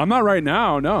 I'm not right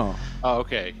now, no. Oh,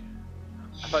 okay.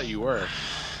 I thought you were.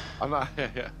 I'm not.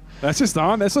 That's just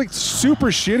on. That's like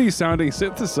super shitty sounding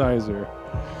synthesizer.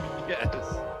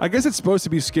 Yes. I guess it's supposed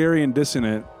to be scary and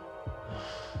dissonant.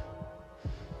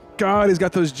 God, he's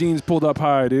got those jeans pulled up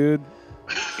high, dude.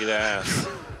 Get ass.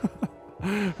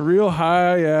 Real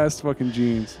high ass fucking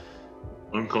jeans.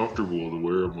 Uncomfortable to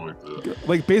wear them like that.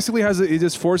 Like basically he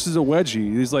just forces a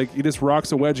wedgie. He just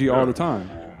rocks a wedgie all the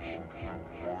time.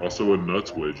 Also a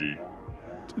nuts wedgie.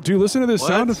 Dude, listen to the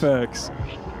sound effects.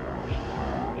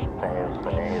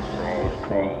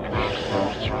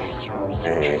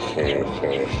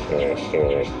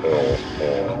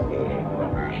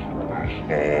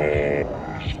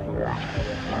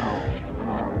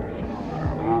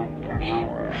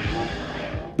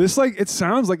 This it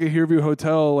sounds like a Hairview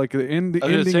Hotel, like the ending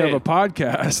of a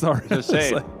podcast.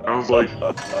 Sounds like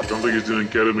he's doing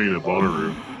ketamine at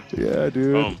Bonnaroo. Yeah,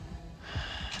 dude.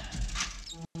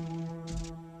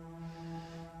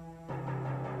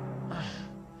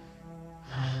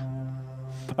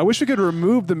 I wish we could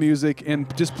remove the music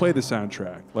and just play the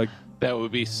soundtrack. Like that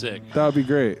would be sick. That would be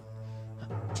great.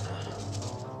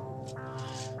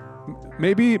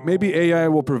 Maybe AI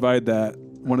will provide that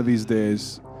one of these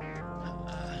days.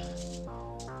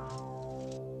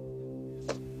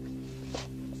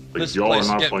 Like, y'all are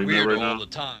not playing that right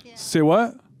now? Say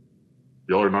what?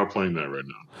 Y'all are not playing that right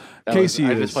now. Casey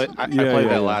I is. played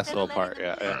that last little part.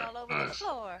 Yeah. Nice.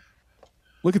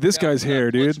 Look at this guy's hair,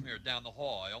 dude. Down the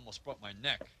hall, I almost broke my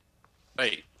neck.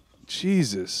 Wait.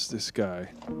 Jesus, this guy.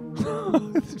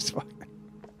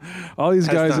 All these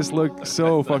guys just look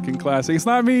so fucking classic. It's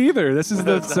not me either. This is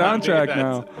the soundtrack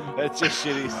now. That's just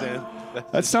shitty, Sam.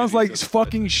 That sounds like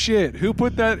fucking shit. Who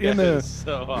put that in the?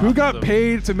 So Who got awesome.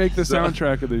 paid to make the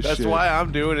soundtrack of this shit? That's why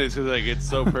I'm doing it, because it's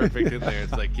so perfect in there.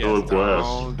 It's like, yes,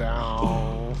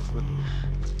 down.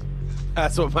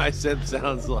 That's what my synth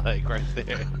sounds like right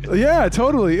there. Yeah,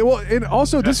 totally. Well, and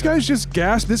also this guy's just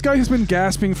gasped. This guy has been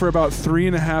gasping for about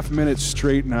 3.5 minutes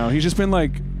straight now. He's just been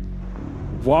like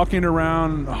walking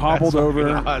around, hobbled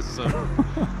over.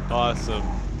 Awesome.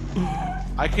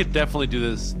 I could definitely do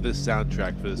this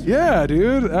soundtrack for this. Yeah,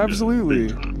 dude,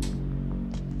 absolutely.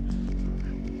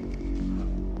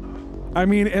 I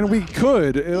mean, and we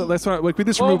could. That's why, we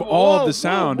just remove all of the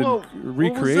sound and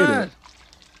recreate it.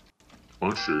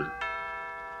 Sure.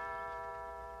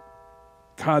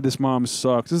 God, this mom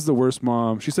sucks. This is the worst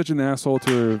mom. She's such an asshole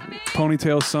to her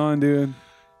ponytail son, dude.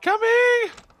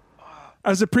 Coming!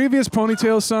 As a previous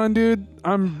ponytail son, dude,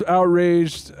 I'm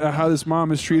outraged at how this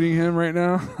mom is treating him right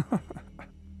now.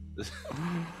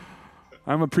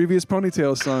 I'm a previous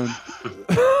ponytail son.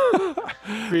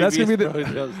 That's gonna be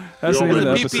the. That's the name of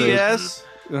the episode.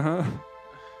 BPS.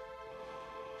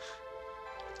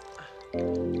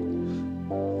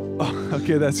 Oh,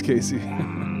 okay, that's Casey.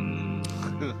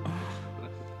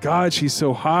 God, she's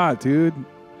so hot, dude.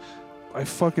 I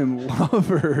fucking love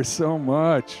her so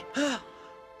much.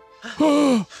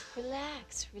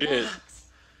 Relax.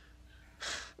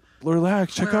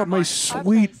 Relax. Check out my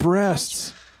sweet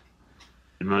breasts.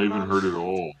 You're not even hurt at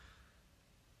all.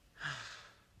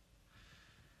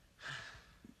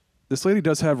 This lady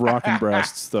does have rockin'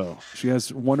 breasts, though. She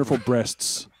has wonderful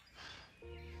breasts.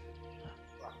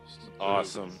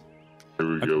 Awesome.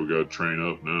 Here we go. We got to train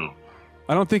up now.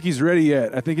 I don't think he's ready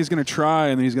yet. I think he's going to try,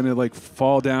 and then he's going to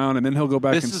fall down, and then he'll go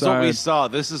back inside. This is what we saw.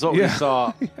 This is what we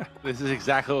saw. This is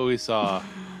exactly what we saw.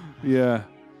 Yeah.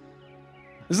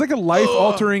 It's like a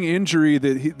life-altering injury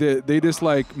that they just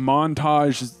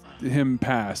montage him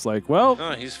past.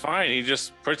 No, he's fine. He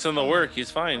just puts in the work.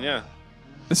 He's fine. Yeah.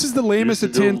 This is the lamest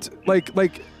attempt.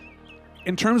 Like,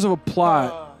 in terms of a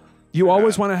plot, you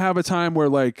always want to have a time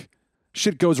where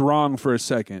shit goes wrong for a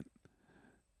second.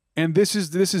 And this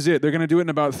is it. They're going to do it in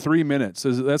about 3 minutes.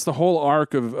 That's the whole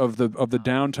arc of the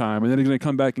downtime, and then he's going to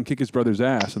come back and kick his brother's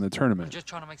ass in the tournament. I'm just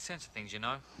trying to make sense of things, you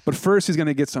know. But first, he's going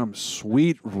to get some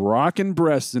sweet rockin'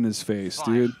 breasts in his face,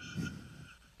 dude.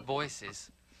 Voices.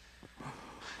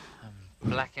 I'm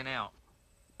blacking out.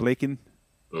 Blaking?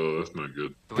 Oh, that's not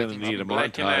good. Gonna need a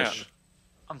montage.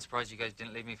 I'm surprised you guys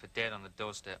didn't leave me for dead on the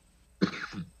doorstep.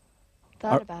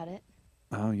 Thought about it.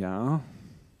 Oh yeah.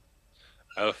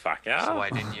 Oh fuck yeah. So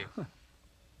why didn't you?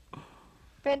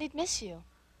 Brandy'd miss you.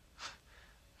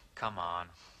 Come on.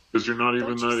 Because you're not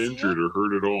even that injured or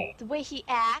hurt at all. The way he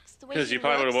acts, the way he Because you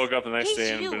probably would have woke up the next He's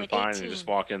day and you been at fine 18. and just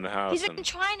walk in the house. He's been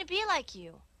trying to be like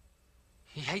you.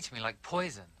 He hates me like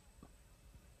poison.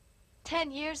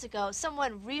 10 years ago,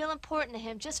 someone real important to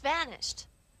him just vanished.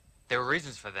 There were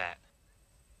reasons for that.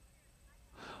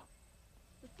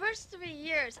 The first 3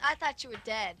 years, I thought you were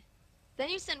dead. Then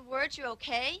you send word you're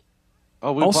okay?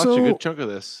 Oh, we watched a good chunk of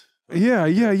this.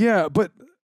 Yeah. But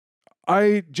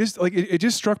I just like it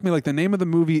just struck me like the name of the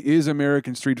movie is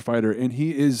American Street Fighter, and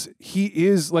he is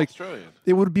like Australian.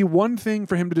 It would be one thing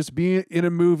for him to just be in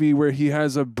a movie where he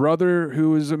has a brother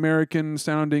who is American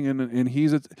sounding and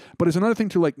he's but it's another thing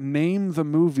to like name the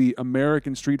movie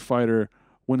American Street Fighter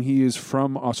when he is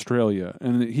from Australia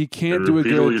and he can't And do a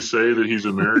repeatedly good say that he's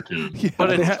American.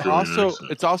 But it's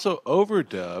Australian also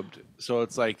overdubbed, so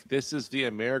it's like this is the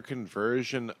American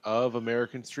version of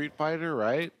American Street Fighter,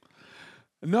 right?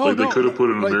 No, they could have put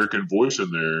an American voice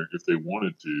in there if they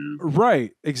wanted to.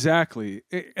 Right, exactly.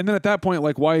 And then at that point,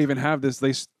 like, why even have this?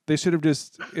 They should have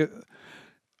just.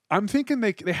 I'm thinking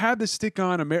they had to stick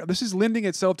on America. This is lending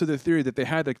itself to the theory that they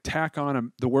had to tack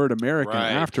on the word American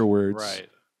afterwards, right?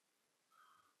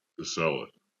 To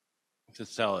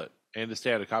sell it, and to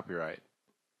stay out of copyright.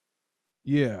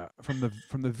 Yeah, from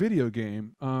the video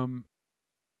game.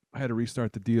 I had to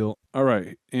restart the deal. All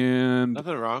right, and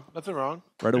Nothing wrong.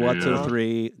 Ready, 1, 2,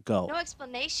 3, go. No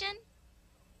explanation?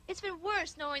 It's been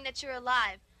worse knowing that you're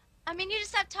alive. I mean, you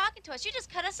just stopped talking to us. You just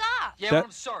cut us off. Yeah, well,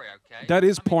 I'm sorry, okay? That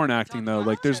is porn acting, though.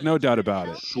 Like, there's no doubt about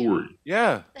it. Sorry.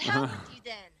 Yeah. The hell with you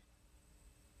then.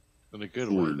 In a good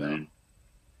way,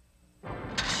 though.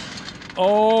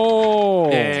 Oh,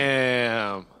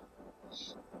 damn.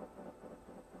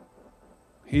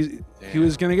 He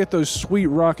was gonna get those sweet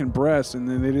rockin' breasts, and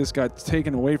then they just got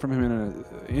taken away from him in an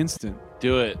instant.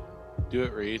 Do it,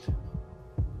 Reed.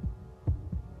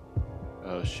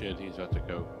 Oh shit, he's about to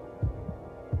go.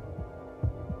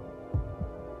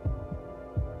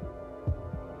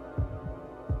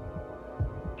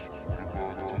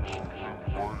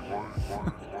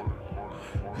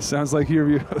 It sounds like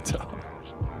Yearview Hotel.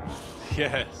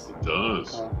 Yes, it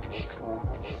does.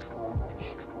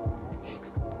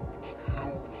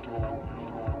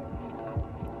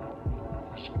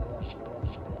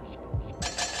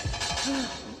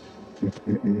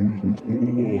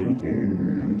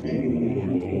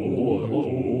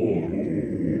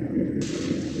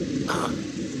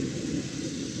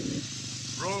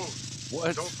 Rose,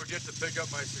 what? Don't forget to pick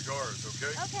up my cigars,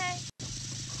 okay? Okay.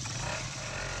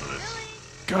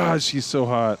 God, she's so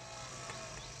hot.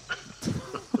 The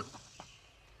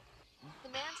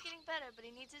man's getting better, but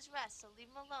he needs his rest, so leave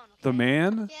him alone, okay? The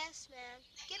man? Yes, man.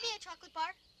 Give me a chocolate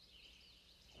bar.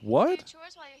 What?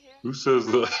 Chores while you're here. Who says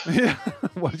that? Yeah.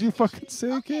 What did you fucking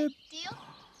say, kid? Deal?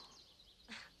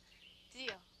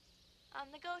 Deal.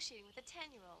 I'm negotiating with a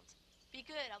 10-year-old. Be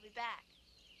good, I'll be back.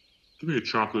 Give me a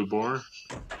chocolate bar.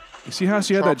 You see how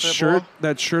she had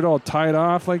that shirt all tied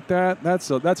off like that?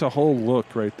 That's a whole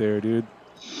look right there, dude.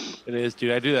 It is,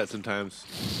 dude. I do that sometimes.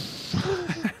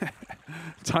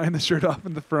 Tying the shirt off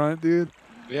in the front, dude.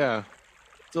 Yeah.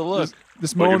 It's a look.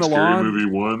 Just mowing the lawn. Movie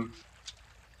 1.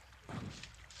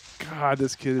 God,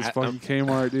 this kid is fucking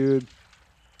Kmart, dude.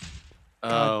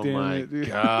 Oh damn my it, dude.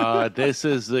 god, this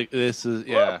is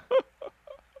yeah.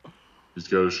 He's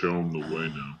got to show him the way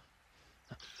now.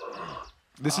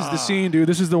 This is the scene, dude.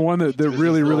 This is the one that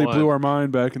really blew our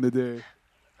mind back in the day.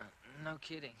 No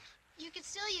kidding. You could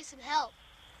still use some help.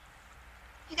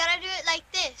 You gotta do it like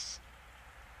this.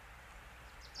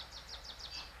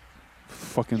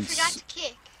 Fucking You forgot to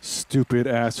kick. stupid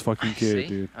ass fucking kid, See?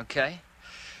 dude. Okay.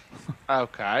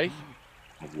 Okay.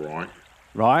 Right.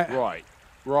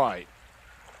 Right.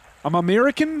 I'm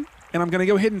American, and I'm gonna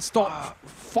go ahead and start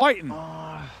fighting.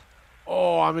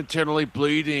 Oh, I'm internally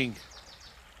bleeding.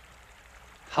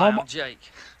 Hi, I'm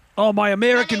Jake. Oh, my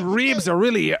American ribs are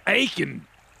really aching.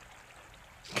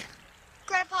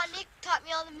 Grandpa Nick taught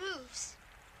me all the moves.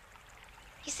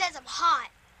 He says I'm hot.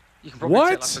 You can probably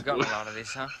What? tell I've forgotten a lot of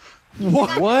this, huh?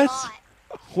 What?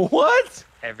 What?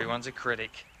 Everyone's a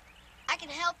critic. I can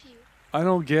help you. I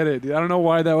don't get it, dude. I don't know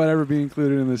why that would ever be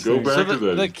included in this thing. So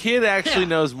the kid actually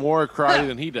knows more karate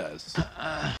than he does.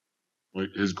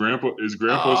 Like his grandpa says he's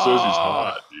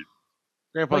hot, dude.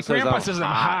 Grandpa says I'm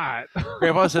hot.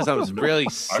 Grandpa says I'm really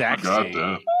sexy. I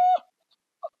forgot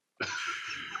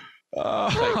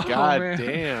Like, God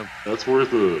damn. That's worth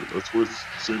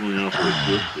singling out for a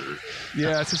clip there.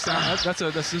 Yeah, that's a sound. That's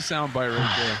a sound bite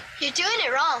right there. You're doing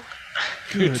it wrong.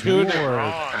 You're doing it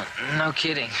wrong. No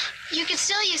kidding. You could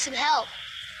still use some help.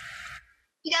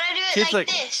 You gotta do it Kid's like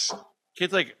like- this.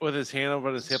 Kid's like with his hand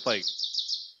over his hip, like,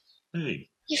 hey.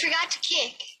 You forgot to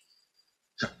kick.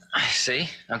 See?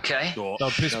 Okay.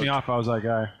 Don't piss me off. I was that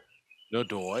guy. No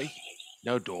doy.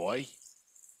 No doy.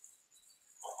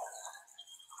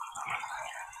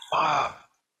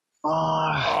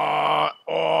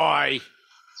 Oi.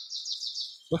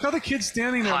 Look how the kid's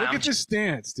standing there. Look at this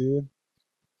stance, dude.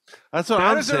 That's what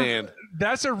I'm saying.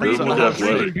 That's a Reed Newell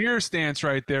drinking beer stance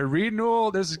right there. Reed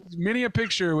Newell, there's many a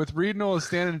picture with Reed Newell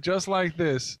standing just like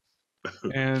this.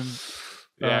 And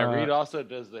Reed also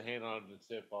does the hand on the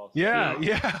tip also. Yeah,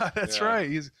 that's right.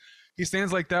 He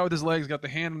stands like that with his legs, got the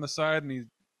hand on the side, and he's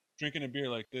drinking a beer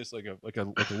like this, like a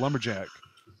lumberjack.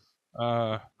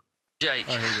 Jake.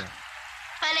 Oh, here you go.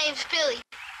 My name's Billy.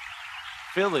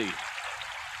 Philly.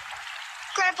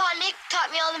 Grandpa Nick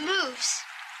taught me all the moves.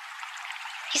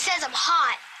 He says I'm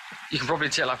hot. You can probably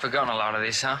tell I've forgotten a lot of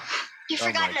this, huh? You've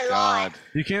forgotten a lot.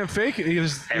 You can't fake it.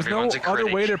 There's no Everyone's a other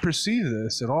critic. way to perceive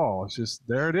this at all. It's just,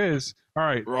 there it is. All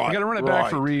right. I got to run it back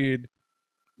for Reed.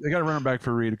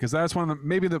 Because that's one of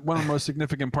the most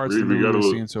significant parts Reed, of the movie we we've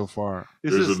gotta seen so far.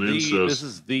 This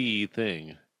is the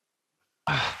thing.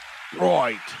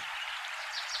 Right.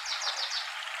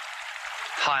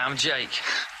 Hi, I'm Jake.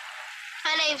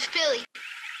 My name's Billy.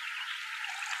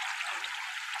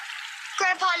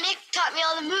 Grandpa Nick taught me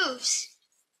all the moves.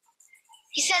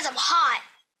 He says I'm hot.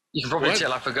 You can probably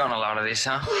tell I've forgotten a lot of this,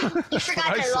 huh? You've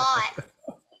forgotten a lot.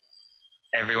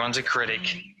 Everyone's a critic.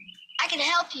 I can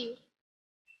help you.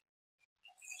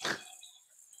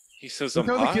 He says Look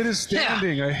I'm how the hot. kid is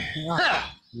standing. What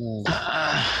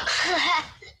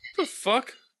the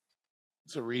fuck?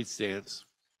 It's a Reed stance.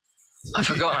 I've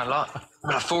forgotten a lot,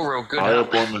 but I feel real good. High now.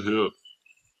 up on the hip.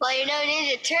 Well, you're no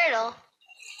Ninja Turtle.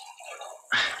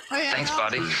 Thanks,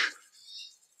 buddy.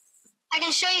 I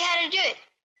can show you how to do it.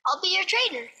 I'll be your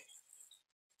trainer.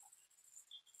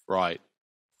 Right.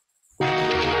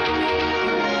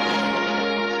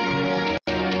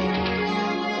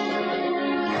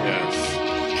 Yes.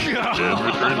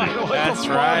 That's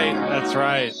right. That's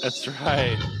right. That's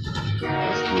right.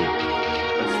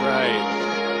 That's right.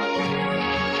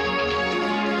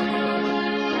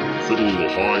 Fiddle a little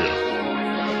higher.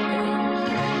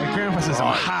 My grandpa says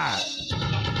I'm hot.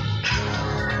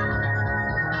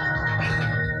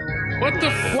 What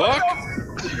the fuck?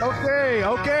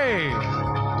 Okay.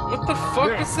 What the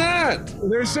fuck is that?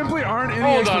 There simply aren't any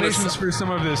Hold on a explanations for some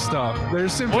of this stuff.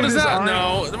 There's simply What is just that? aren't-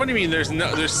 No. What do you mean?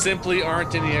 There simply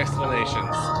aren't any explanations.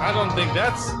 I don't think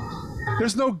that's.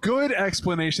 There's no good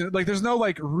explanation. Like there's no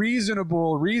like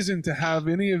reasonable reason to have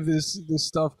any of this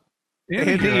stuff.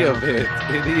 Any of it.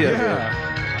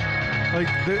 Like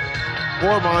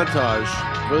poor montage.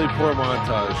 Really poor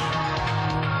montage.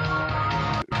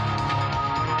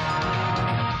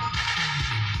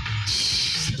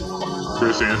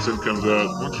 Chris Hansen comes out.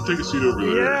 Why don't you take a seat over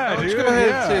there? Yeah, Let's dude. go ahead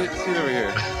yeah. and sit over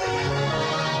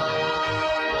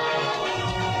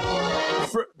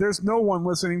here. There's no one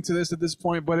listening to this at this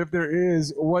point, but if there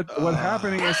is, what's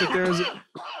happening is that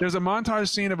there's a montage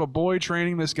scene of a boy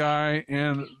training this guy,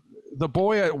 and the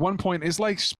boy at one point is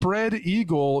like spread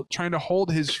eagle trying to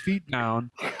hold his feet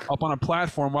down up on a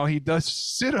platform while he does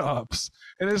sit-ups,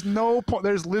 and there's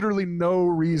literally no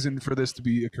reason for this to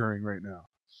be occurring right now.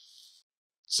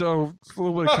 So a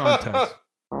little bit of context.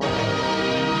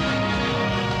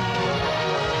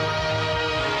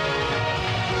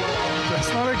 That's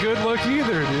not a good look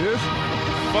either, dude.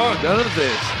 Fuck, none of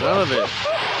it.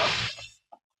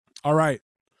 All right,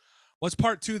 let's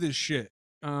part two this shit.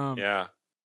 Yeah.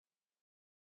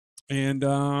 And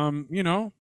you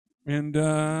know what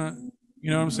I'm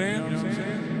saying?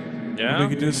 Yeah. We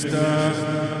could just this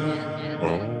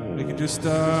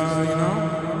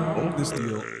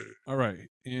deal. All right,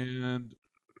 and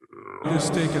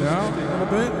just take it out a little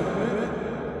bit,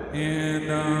 and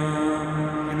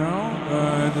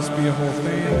just be a whole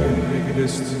thing. And we could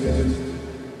just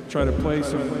try to play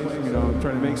some,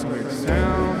 try to make some weird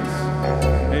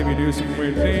sounds, maybe do some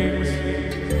weird things,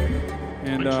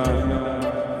 and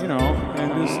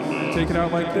and just take it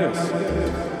out like this.